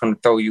that I'm just going to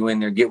throw you in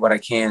there, get what I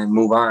can and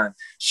move on.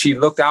 She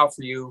looked out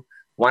for you,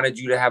 wanted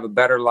you to have a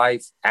better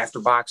life after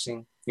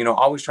boxing.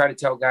 Always try to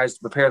tell guys to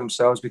prepare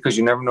themselves because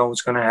you never know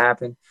what's going to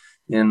happen.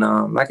 And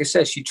like I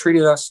said, she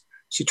treated us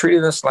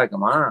like a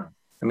mom.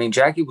 I mean,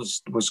 Jackie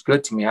was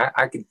good to me.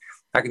 I could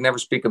never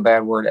speak a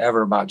bad word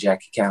ever about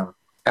Jackie Cowan,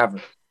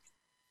 ever.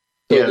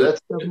 Yeah,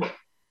 that's.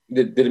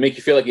 Did it make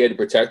you feel like you had to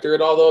protect her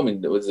at all, though? I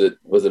mean, was it?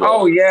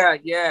 Oh, yeah.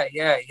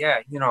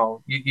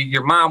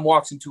 Your mom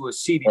walks into a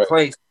seedy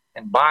place,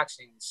 and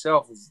boxing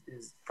itself is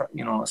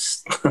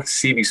a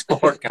seedy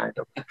sport kind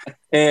of.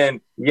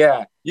 And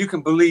yeah, you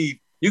can believe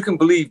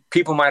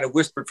people might have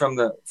whispered from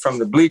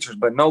the bleachers,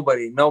 but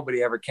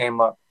nobody ever came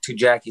up to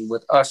Jackie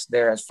with us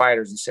there as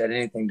fighters and said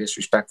anything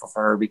disrespectful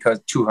for her, because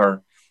to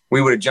her,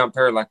 we would have jumped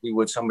her like we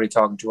would somebody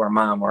talking to our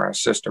mom or our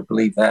sister.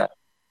 Believe that.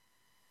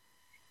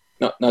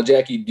 Now,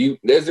 Jackie,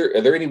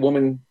 are there any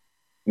women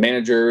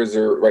managers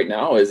or right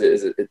now?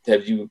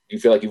 Do you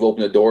feel like you've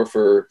opened the door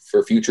for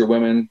future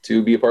women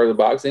to be a part of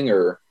the boxing,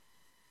 or?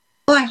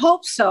 Well, I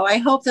hope so. I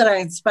hope that I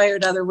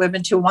inspired other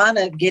women to want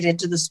to get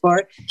into the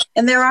sport.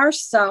 And there are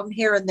some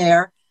here and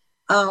there.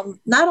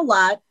 Not a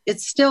lot.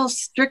 It's still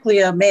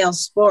strictly a male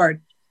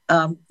sport.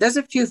 There's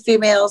a few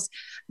females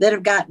that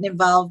have gotten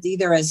involved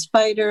either as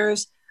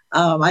fighters.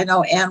 I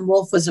know Ann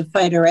Wolf was a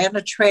fighter and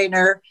a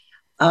trainer.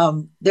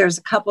 There's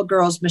a couple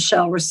girls,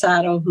 Michelle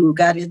Rosato, who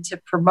got into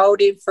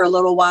promoting for a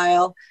little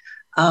while.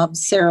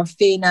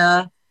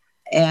 Serafina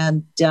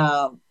and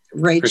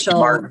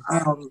Rachel.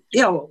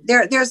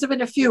 There's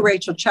been a few.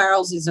 Rachel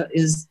Charles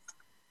is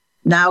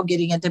now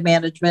getting into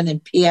management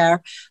and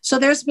PR. So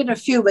there's been a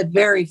few, but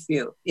very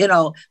few.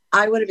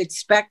 I would have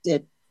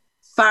expected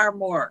far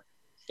more.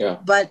 Yeah.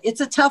 But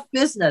it's a tough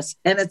business,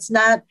 and it's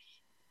not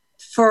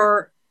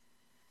for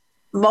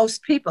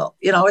most people.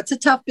 It's a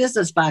tough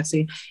business,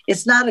 boxing.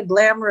 It's not a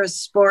glamorous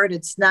sport.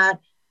 It's not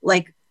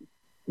like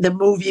the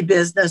movie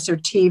business or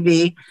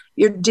TV.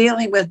 You're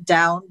dealing with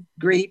down,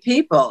 greedy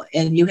people,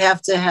 and you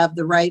have to have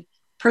the right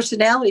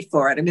personality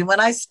for it. I mean,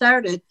 when I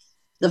started,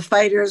 the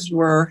fighters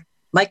were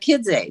my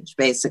kids' age,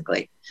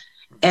 basically.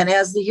 And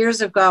as the years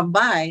have gone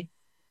by,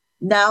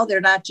 now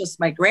they're not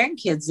just my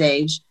grandkids'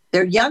 age.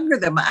 They're younger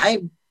than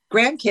my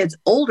grandkids,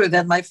 older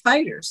than my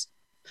fighters.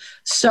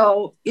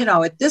 So,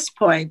 at this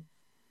point,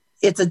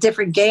 it's a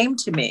different game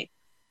to me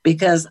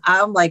because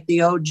I'm like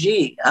the OG.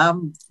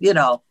 I'm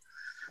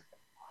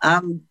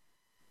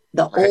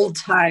the old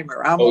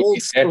timer. I'm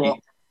old school.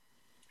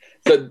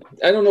 So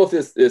I don't know if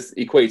this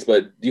equates,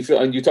 but do you feel,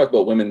 and you talked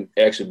about women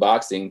actually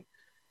boxing.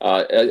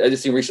 I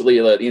just seen recently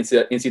at the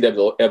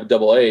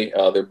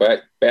NCAA,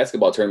 their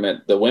basketball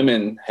tournament, the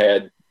women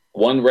had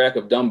one rack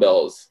of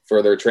dumbbells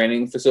for their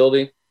training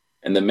facility,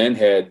 and the men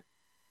had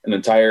an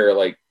entire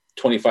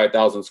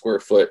 25,000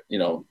 square foot,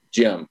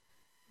 gym.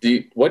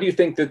 What do you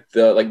think that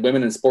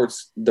women in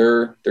sports,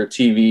 their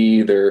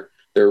TV, their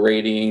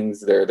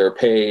ratings, their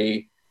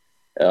pay,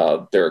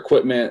 their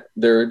equipment,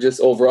 they're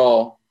just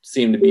overall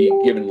seem to be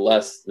given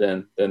less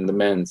than the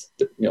men's,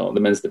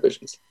 the men's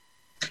divisions?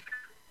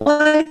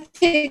 Well, I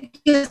think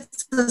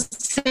it's the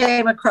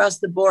same across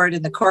the board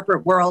in the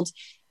corporate world,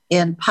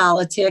 in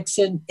politics,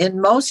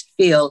 in most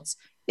fields.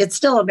 It's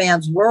still a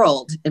man's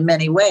world in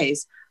many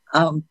ways.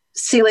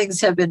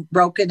 Ceilings have been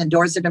broken and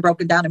doors have been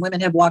broken down, and women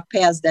have walked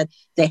paths that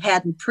they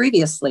hadn't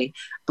previously.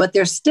 But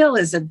there still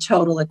isn't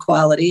total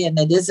equality, and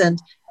it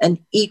isn't an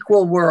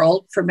equal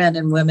world for men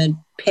and women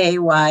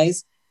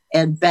pay-wise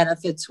and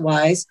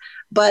benefits-wise.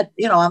 But,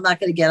 I'm not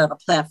going to get on a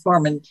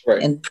platform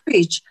and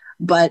preach,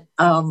 but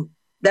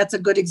that's a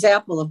good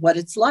example of what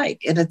it's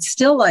like. And it's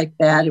still like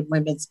that in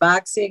women's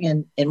boxing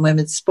and in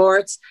women's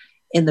sports,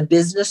 in the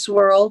business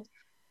world,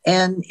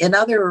 and in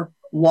other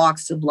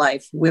walks of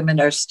life. Women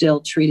are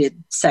still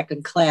treated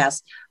second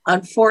class,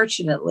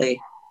 unfortunately.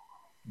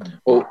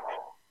 Well,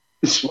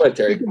 go ahead,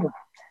 Terry.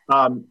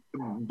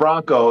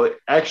 Bronco,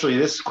 actually,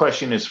 this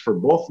question is for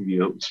both of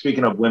you.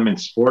 Speaking of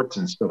women's sports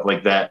and stuff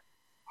like that,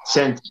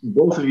 since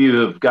both of you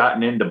have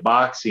gotten into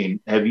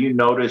boxing, have you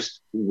noticed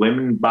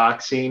women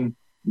boxing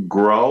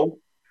grow?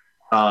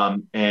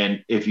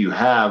 And if you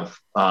have,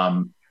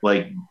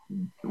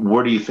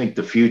 where do you think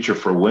the future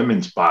for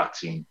women's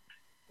boxing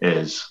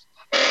is?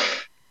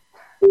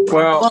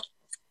 Well,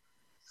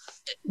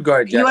 go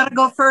ahead, Jack. You want to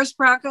go first,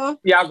 Bronco?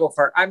 Yeah, I'll go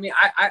first. I mean,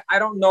 I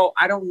don't know.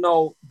 I don't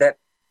know that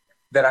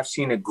I've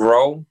seen it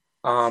grow.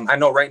 I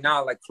know right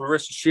now, like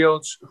Clarissa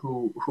Shields,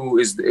 who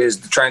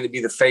is trying to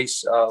be the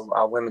face of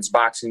women's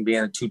boxing,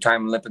 being a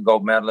 2-time Olympic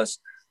gold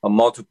medalist, a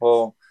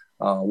multiple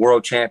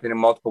world champion in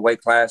multiple weight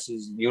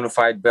classes,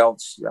 unified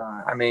belts.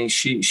 I mean,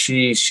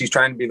 she's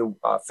trying to be the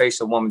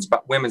face of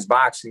women's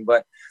boxing.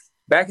 But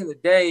back in the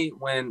day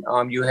when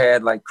you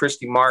had like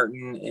Christy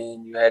Martin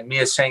and you had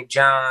Mia St.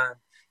 John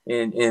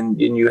and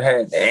you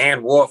had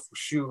Ann Wolf.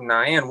 Shoot,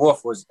 now Ann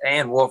Wolf was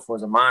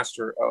a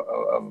monster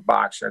of a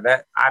boxer.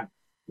 That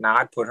Now,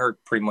 I'd put her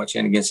pretty much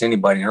in against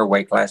anybody in her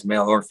weight class,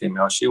 male or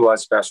female. She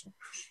was special.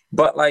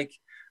 But like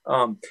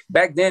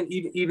back then,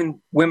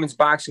 even women's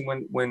boxing,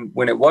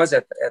 when it was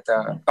at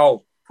the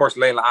of course,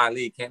 Layla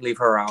Ali, can't leave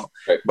her out.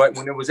 Right. But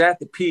when it was at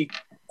the peak,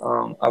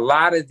 a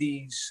lot of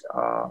these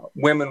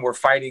women were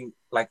fighting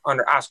like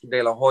under Oscar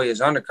De La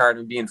Hoya's undercard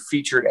and being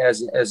featured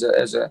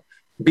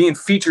being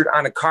featured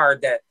on a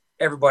card that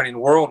everybody in the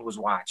world was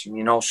watching,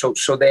 you know. So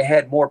they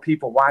had more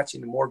people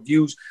watching and more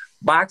views.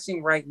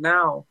 Boxing right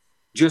now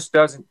just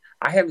doesn't.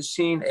 I haven't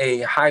seen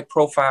a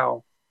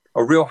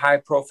real high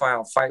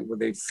profile fight where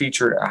they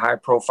featured a high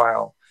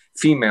profile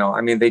female.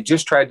 I mean, they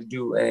just tried to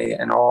do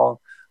an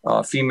all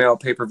female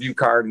pay-per-view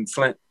card in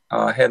Flint,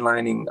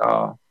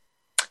 headlining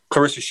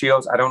Clarissa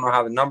Shields. I don't know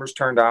how the numbers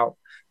turned out,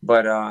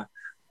 but I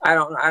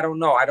don't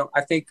know. I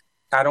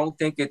don't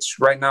think it's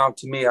right now,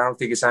 to me, I don't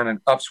think it's on an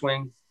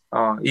upswing.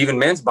 Even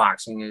men's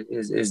boxing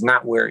is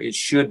not where it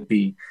should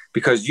be,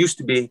 because used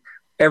to be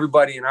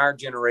everybody in our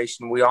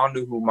generation, we all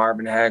knew who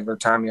Marvin Hagler,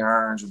 Tommy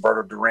Hearns,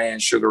 Roberto Duran,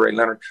 Sugar Ray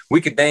Leonard. We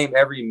could name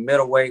every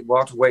middleweight,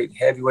 welterweight,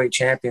 heavyweight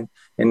champion,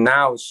 and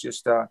now it's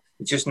just not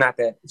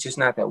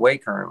that way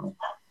currently.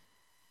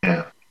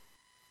 Yeah.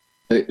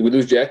 Did we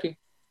lose Jackie?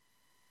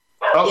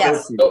 Oh,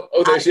 Yes.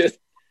 There she is.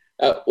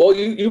 Well,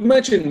 you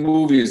mentioned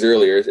movies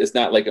earlier. It's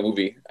not like a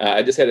movie.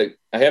 I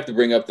have to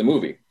bring up the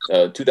movie.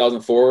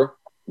 2004,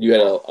 you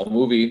had a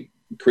movie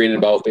created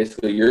about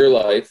basically your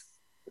life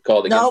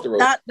called Against the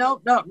Ropes.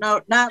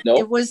 Not.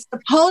 It was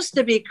supposed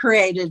to be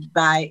created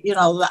by,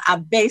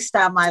 based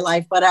on my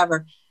life,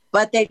 whatever.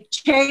 But they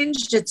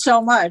changed it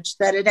so much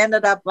that it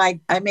ended up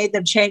like I made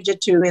them change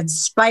it to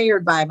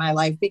inspired by my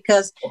life,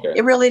 because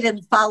it really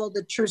didn't follow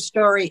the true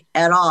story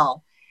at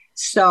all.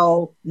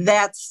 So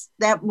that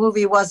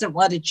movie wasn't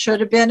what it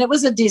should have been. It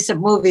was a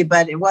decent movie,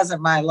 but it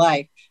wasn't my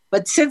life.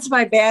 But since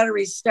my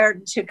battery's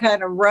starting to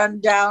kind of run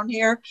down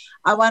here,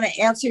 I want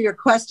to answer your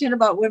question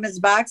about women's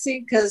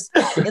boxing, because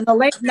in the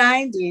late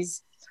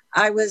 90s,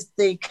 I was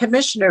the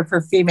commissioner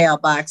for female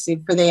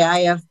boxing for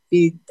the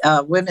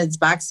IFB Women's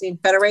Boxing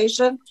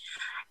Federation.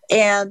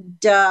 And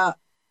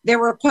there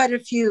were quite a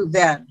few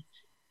then.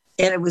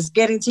 And it was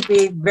getting to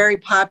be very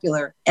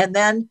popular. And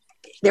then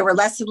there were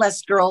less and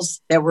less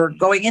girls that were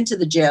going into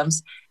the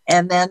gyms.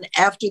 And then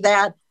after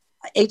that,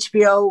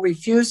 HBO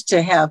refused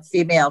to have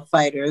female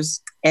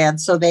fighters.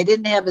 And so they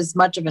didn't have as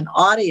much of an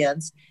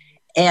audience.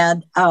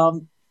 And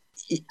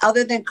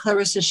other than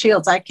Clarissa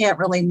Shields, I can't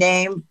really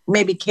name,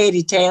 maybe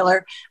Katie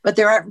Taylor, but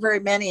there aren't very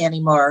many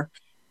anymore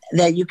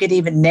that you could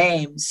even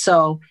name.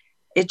 So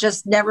it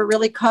just never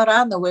really caught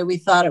on the way we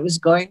thought it was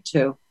going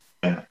to.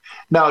 Yeah.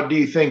 Now, do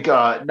you think with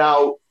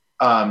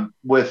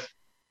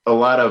a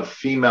lot of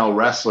female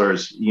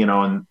wrestlers,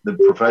 in the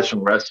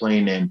professional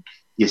wrestling, and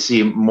you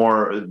see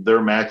more,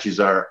 their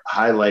matches are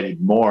highlighted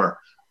more.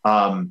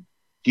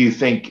 Do you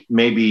think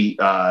maybe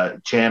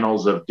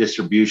channels of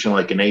distribution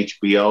like an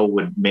HBO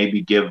would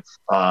maybe give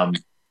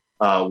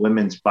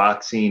women's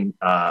boxing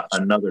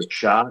another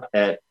shot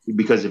at,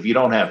 because if you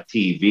don't have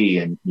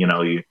TV and,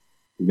 you're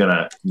going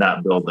to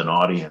not build an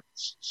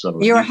audience.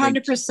 So you're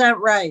 100%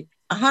 right.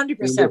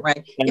 100%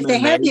 right. If they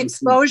had the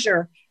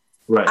exposure,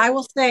 right. I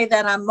will say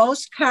that on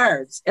most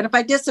cards, and if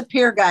I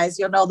disappear, guys,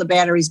 you'll know the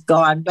battery's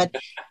gone. But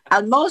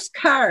on most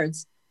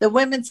cards, the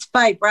women's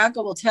fight,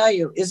 Bronco will tell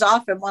you, is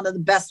often one of the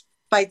best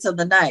fights of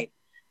the night.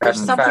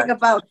 There's something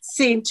about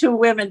seeing two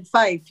women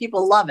fight.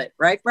 People love it,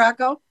 right,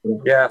 Bronco?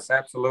 Yes,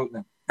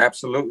 absolutely.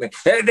 Absolutely.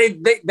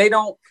 They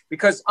don't,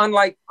 because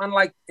unlike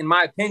in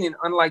my opinion,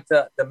 unlike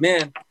the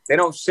men, they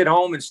don't sit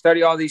home and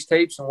study all these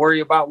tapes and worry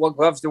about what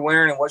gloves they're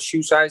wearing and what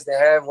shoe size they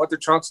have and what their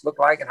trunks look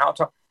like and how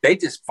tall. They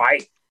just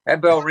fight.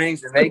 That bell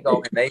rings and they go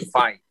and they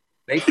fight.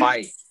 They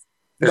fight.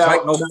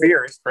 There's no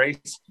fear. It's crazy.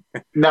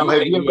 Now,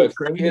 have you ever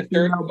trained?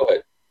 Go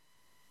ahead.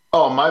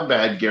 Oh, my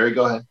bad, Gary.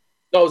 Go ahead.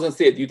 No, I was going to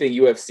say, do you think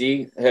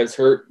UFC has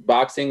hurt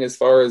boxing as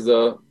far as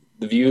the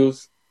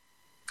views?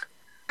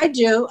 I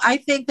do. I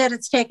think that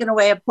it's taken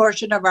away a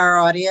portion of our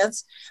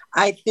audience.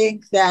 I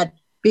think that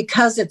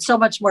because it's so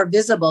much more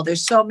visible,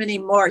 there's so many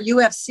more.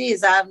 UFC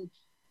is on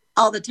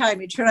all the time.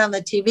 You turn on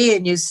the TV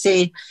and you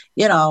see,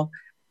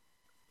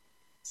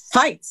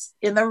 fights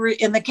in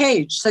the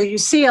cage. So you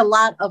see a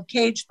lot of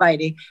cage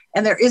fighting,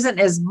 and there isn't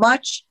as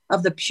much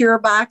of the pure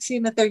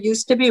boxing that there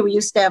used to be. We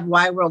used to have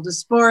Wide World of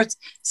Sports,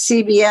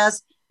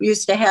 CBS. We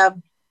used to have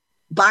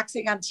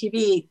boxing on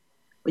TV,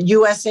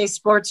 USA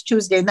Sports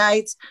Tuesday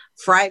nights,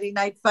 Friday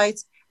night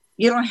fights.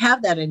 You don't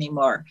have that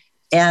anymore.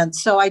 And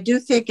so I do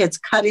think it's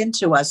cut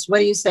into us. What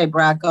do you say,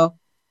 Bronco?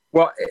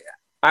 Well,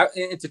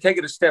 and to take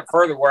it a step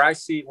further, where I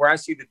see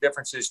the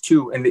differences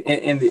too, in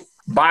the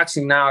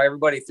boxing now,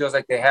 everybody feels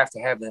like they have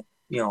to have the,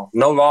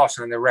 no loss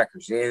on their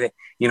records.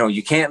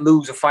 You can't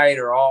lose a fight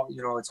or all,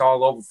 it's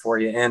all over for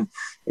you. And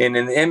in the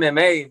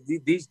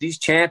MMA, these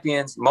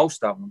champions,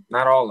 most of them,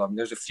 not all of them,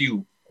 there's a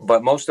few,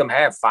 but most of them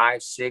have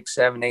 5, 6,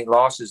 7, 8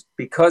 losses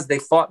because they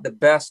fought the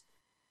best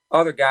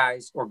other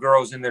guys or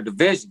girls in their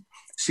division.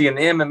 See, in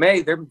the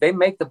MMA, they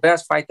make the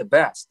best fight the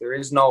best. There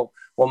is no,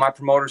 well, my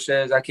promoter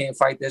says I can't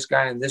fight this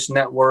guy in this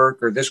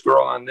network or this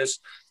girl on this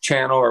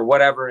channel or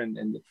whatever,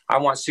 and I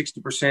want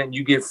 60%,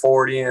 you get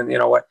 40, and you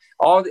know what?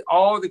 All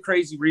the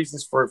crazy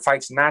reasons for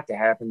fights not to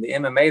happen. The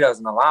MMA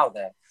doesn't allow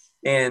that.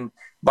 And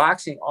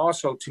boxing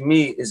also, to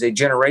me, is a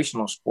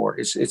generational sport.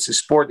 It's a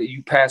sport that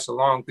you pass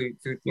along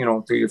through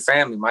your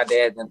family. My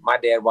dad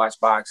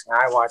watched boxing.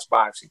 I watched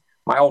boxing.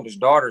 My oldest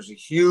daughter is a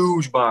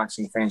huge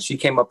boxing fan. She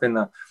came up in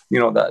the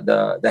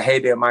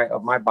heyday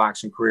of my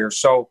boxing career.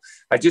 So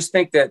I just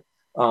think that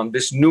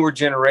this newer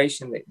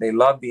generation, they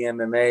love the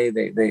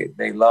MMA.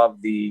 They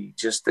love the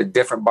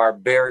different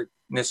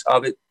barbaricness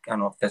of it. I don't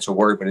know if that's a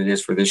word, but it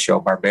is for this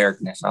show,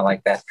 barbaricness. I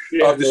like that.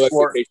 Yeah, no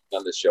expectations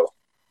on this show.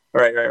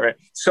 Right.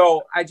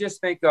 So I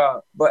just think,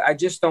 but I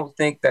just don't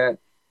think that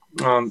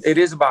it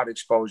is about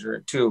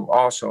exposure too.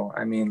 Also,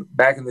 I mean,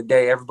 back in the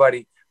day,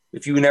 everybody,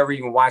 if you never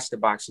even watched a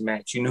boxing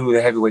match, you knew who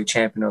the heavyweight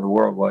champion of the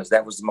world was.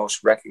 That was the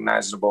most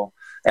recognizable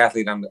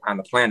athlete on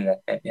the planet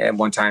at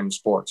one time in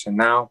sports. And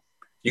now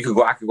I could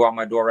go out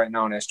my door right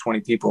now and ask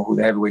 20 people who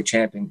the heavyweight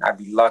champion. I'd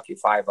be lucky if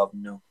 5 of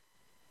them knew.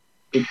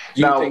 Do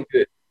you think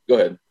that? Go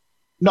ahead.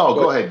 No,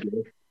 go ahead.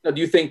 No, do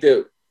you think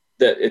that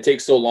it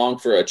takes so long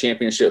for a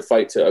championship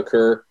fight to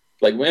occur?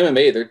 Like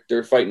MMA,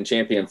 they're fighting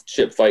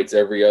championship fights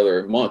every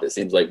other month, it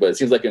seems like. But it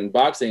seems like in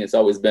boxing, it's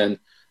always been,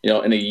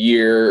 in a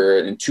year or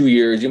in 2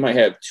 years, you might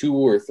have 2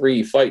 or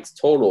 3 fights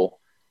total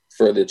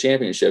for the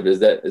championship. Is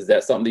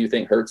that something that you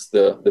think hurts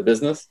the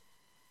business?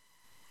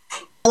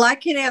 Well, I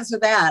can answer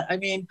that. I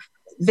mean,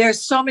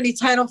 there's so many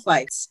title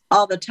fights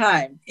all the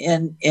time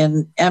in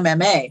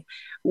MMA,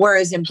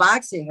 whereas in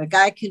boxing, a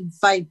guy can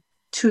fight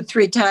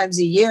 2-3 times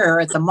a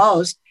year at the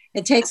most.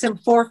 It takes him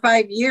 4 or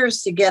 5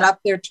 years to get up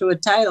there to a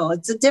title.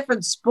 It's a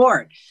different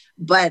sport,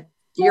 but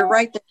you're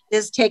right that it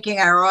is taking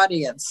our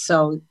audience.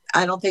 So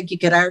I don't think you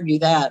could argue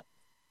that.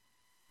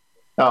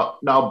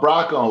 Now,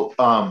 Bronco,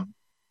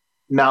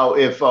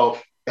 if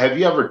have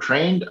you ever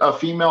trained a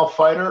female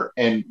fighter,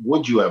 and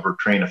would you ever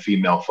train a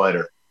female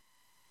fighter?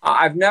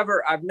 I've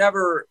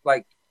never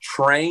like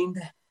trained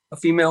a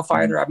female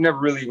fighter. I've never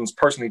really even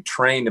personally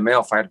trained a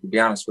male fighter, to be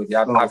honest with you.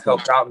 I've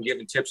helped out and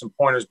given tips and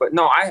pointers, but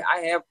no, I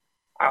have.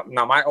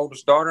 Now, my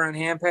oldest daughter on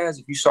hand pads,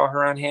 if you saw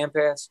her on hand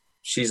pads,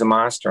 she's a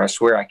monster. I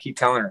swear. I keep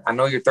telling her, I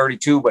know you're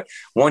 32, but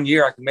one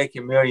year I can make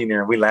you a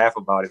millionaire. And we laugh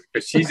about it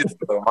because she's just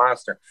a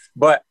monster.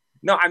 But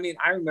no, I mean,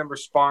 I remember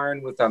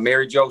sparring with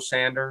Mary Jo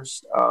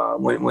Sanders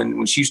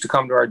when she used to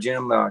come to our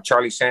gym.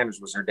 Charlie Sanders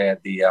was her dad,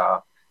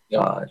 the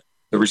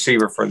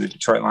receiver for the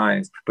Detroit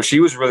Lions. But she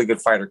was a really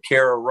good fighter.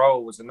 Kara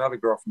Rowe was another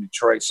girl from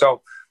Detroit.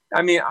 So,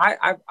 I mean,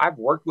 I've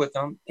worked with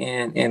them,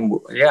 and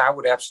yeah, I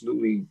would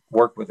absolutely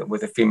work with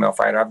a female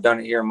fighter. I've done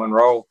it here in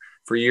Monroe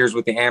for years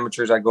with the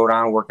amateurs. I go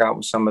down and work out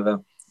with some of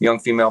the young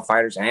female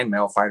fighters and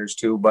male fighters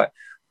too. But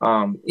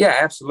yeah,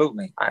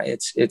 absolutely.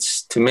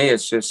 It's to me,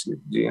 it's just,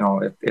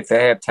 if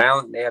they have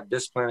talent, they have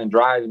discipline and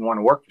drive and want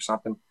to work for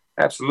something,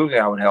 absolutely,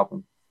 I would help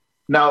them.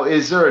 Now,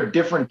 is there a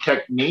different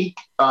technique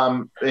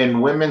in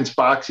women's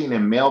boxing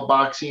and male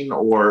boxing,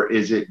 or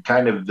is it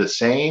kind of the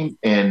same?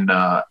 And,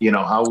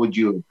 how would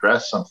you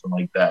address something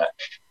like that?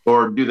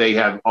 Or do they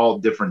have all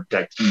different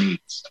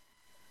techniques?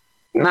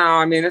 No,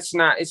 I mean, it's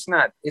not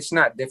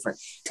different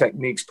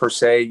techniques per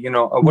se.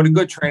 What a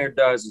good trainer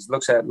does is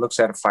looks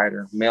at a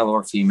fighter, male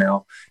or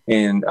female,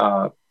 and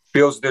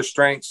builds their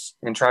strengths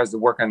and tries to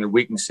work on their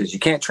weaknesses. You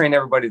can't train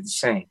everybody the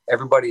same.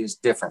 Everybody is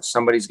different.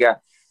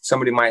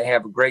 Somebody might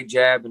have a great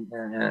jab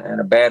and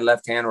a bad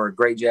left hand, or a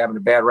great jab and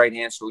a bad right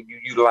hand. So you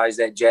utilize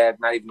that jab,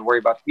 not even to worry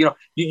about,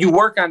 you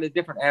work on the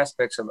different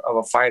aspects of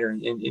a fighter.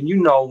 And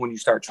when you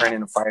start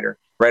training a fighter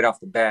right off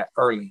the bat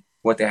early,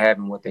 what they have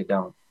and what they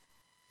don't.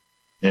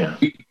 Yeah.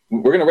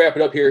 We're going to wrap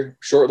it up here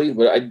shortly,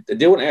 but I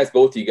did want to ask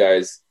both of you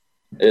guys,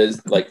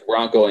 is like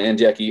Bronco and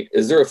Jackie,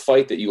 is there a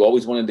fight that you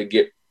always wanted to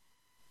get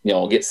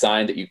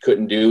signed that you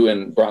couldn't do?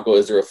 And Bronco,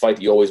 is there a fight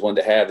that you always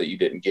wanted to have that you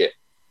didn't get?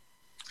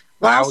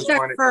 Well, I'll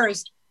start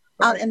first.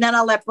 And then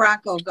I'll let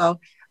Bronco go.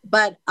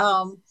 But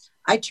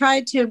I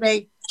tried to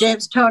make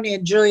James Toney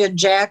and Julian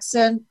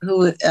Jackson,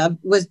 who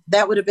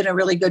that would have been a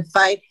really good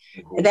fight.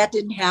 And that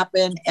didn't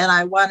happen. And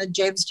I wanted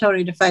James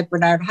Toney to fight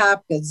Bernard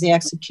Hopkins, the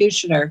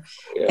executioner.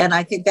 Yeah. And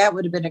I think that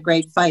would have been a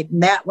great fight.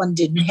 And that one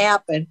didn't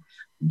happen.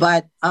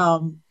 But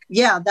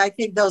I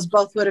think those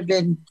both would have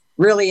been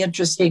really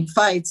interesting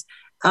fights.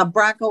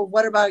 Bronco,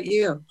 what about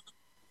you?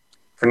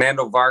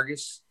 Fernando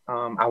Vargas.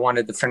 I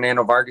wanted the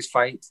Fernando Vargas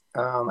fight.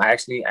 I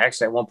actually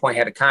at one point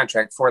had a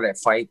contract for that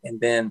fight. And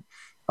then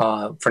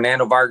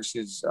Fernando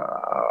Vargas's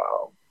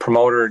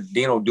promoter,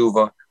 Dino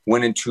Duva,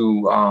 went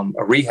into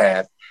a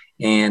rehab,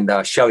 and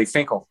Shelly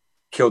Finkel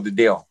killed the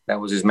deal. That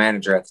was his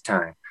manager at the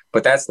time.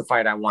 But that's the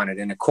fight I wanted.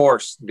 And of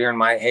course, during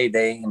my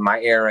heyday, in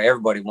my era,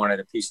 everybody wanted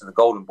a piece of the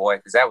Golden Boy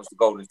because that was the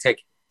golden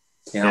ticket.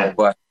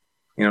 But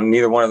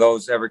neither one of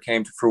those ever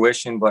came to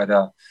fruition. But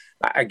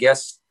I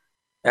guess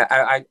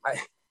I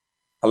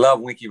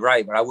love Winky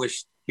Wright, but I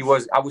wish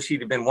I wish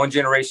he'd have been one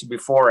generation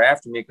before or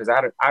after me, because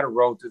I'd have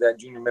rolled through that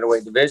junior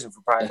middleweight division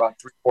for probably about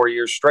 3-4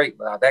 years straight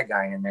without that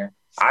guy in there.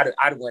 I'd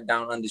have went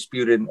down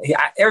undisputed.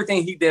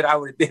 Everything he did, I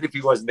would have did if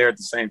he wasn't there at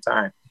the same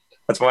time.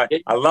 That's why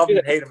I love him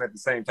and hate him at the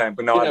same time.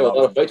 But no, I had a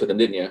lot of fights with him,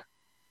 didn't you?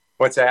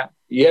 What's that?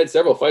 You had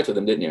several fights with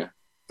him, didn't you?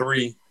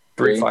 Three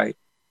fights.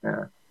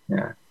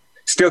 Yeah.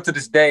 Still to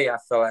this day, I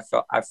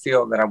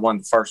feel that I won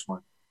the first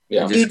one.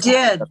 Yeah, you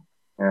did.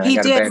 He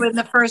did win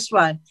the first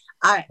one.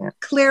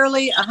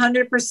 Clearly,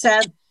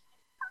 100%,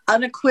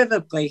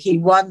 unequivocally, he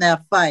won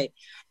that fight.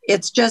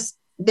 It's just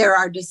there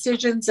are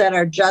decisions that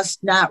are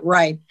just not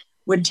right.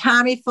 When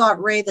Tommy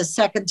fought Ray the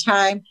second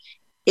time,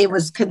 it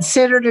was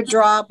considered a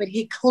draw, but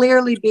he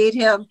clearly beat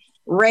him.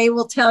 Ray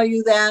will tell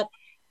you that.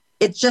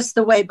 It's just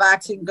the way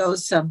boxing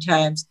goes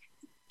sometimes.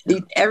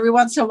 Every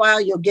once in a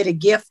while, you'll get a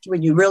gift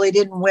when you really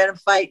didn't win a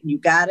fight and you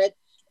got it.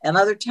 And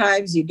other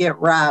times you get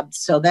robbed.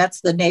 So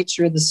that's the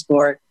nature of the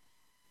sport.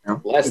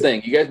 Last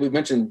thing, you guys, we've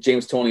mentioned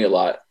James Toney a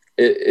lot.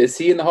 Is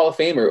he in the Hall of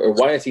Fame, or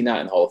why is he not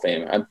in the Hall of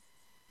Fame?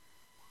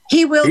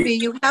 He will be.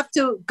 You have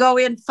to go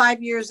in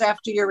 5 years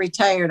after you're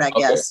retired, I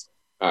guess.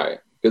 All right.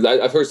 Because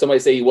I've heard somebody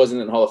say he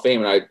wasn't in the Hall of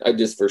Fame, and I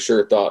just for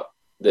sure thought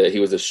that he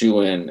was a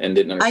shoo-in and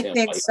didn't understand. I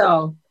think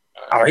so.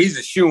 Oh, he's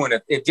a shoo-in.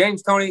 If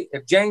James Toney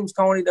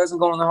doesn't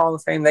go in the Hall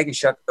of Fame, they can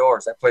shut the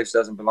doors. That place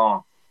doesn't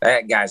belong.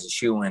 That guy's a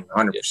shoo-in,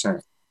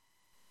 100%.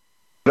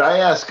 Could I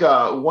ask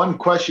one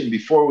question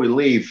before we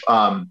leave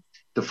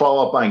to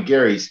follow up on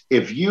Gary's?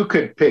 If you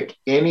could pick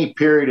any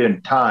period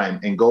in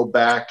time and go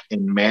back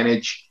and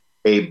manage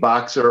a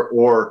boxer,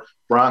 or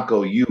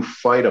Bronco, you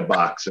fight a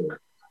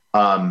boxer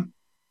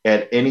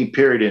at any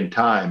period in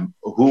time,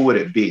 who would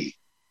it be?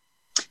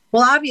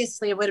 Well,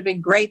 obviously, it would have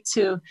been great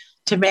to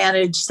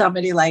manage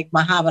somebody like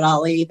Muhammad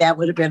Ali. That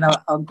would have been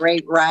a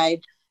great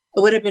ride.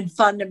 It would have been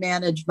fun to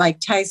manage Mike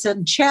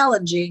Tyson,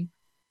 challenging,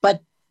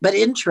 but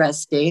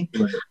interesting.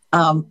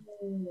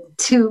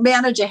 To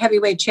manage a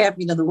heavyweight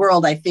champion of the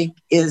world, I think,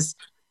 is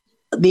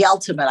the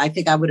ultimate. I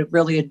think I would have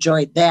really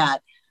enjoyed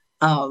that.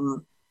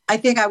 I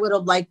think I would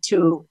have liked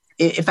to,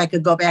 if I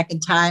could go back in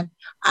time,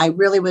 I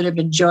really would have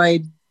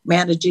enjoyed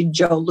managing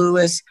Joe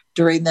Louis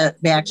during the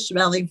Max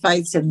Schmeling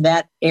fights in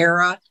that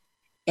era.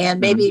 And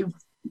maybe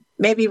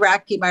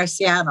Rocky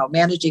Marciano,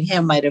 managing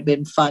him might have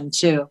been fun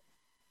too.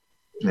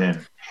 Yeah.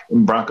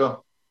 And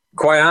Bronco?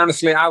 Quite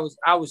honestly, I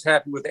was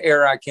happy with the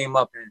era I came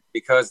up in,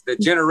 because the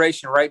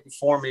generation right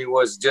before me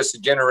was just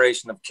a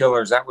generation of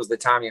killers. That was the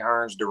Tommy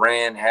Hearns,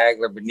 Duran,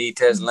 Hagler,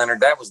 Benitez, Leonard.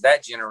 That was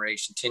that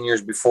generation 10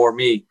 years before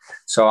me.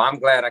 So I'm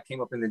glad I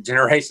came up in the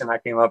generation I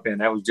came up in.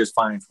 That was just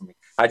fine for me.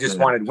 I just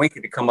wanted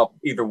Winky to come up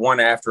either one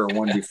after or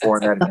one before.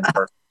 That had been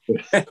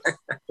perfect.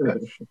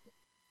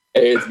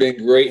 Hey, it's been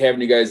great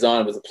having you guys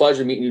on. It was a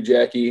pleasure meeting you,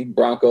 Jackie,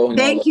 Bronco.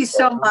 Thank you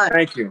so much.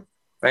 Thank you.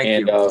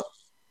 Thank you.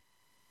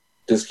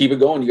 Just keep it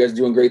going. You guys are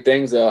doing great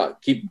things.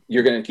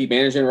 You're going to keep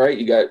managing, right?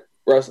 You got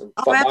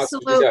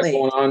absolutely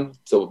going on.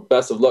 So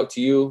best of luck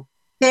to you.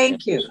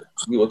 Thank you.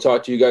 We will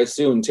talk to you guys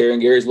soon. Terry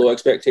and Gary's Low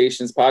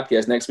Expectations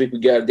podcast. Next week we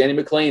got Danny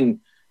McClain.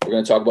 We're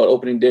going to talk about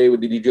opening day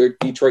with the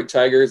Detroit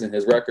Tigers and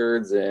his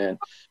records and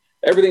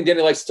everything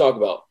Danny likes to talk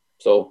about.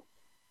 So,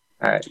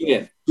 all right. tune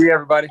in. See you,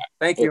 everybody.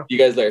 Thank you. See you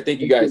guys later. Thank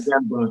you, guys.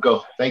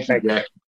 Thank you, Jack.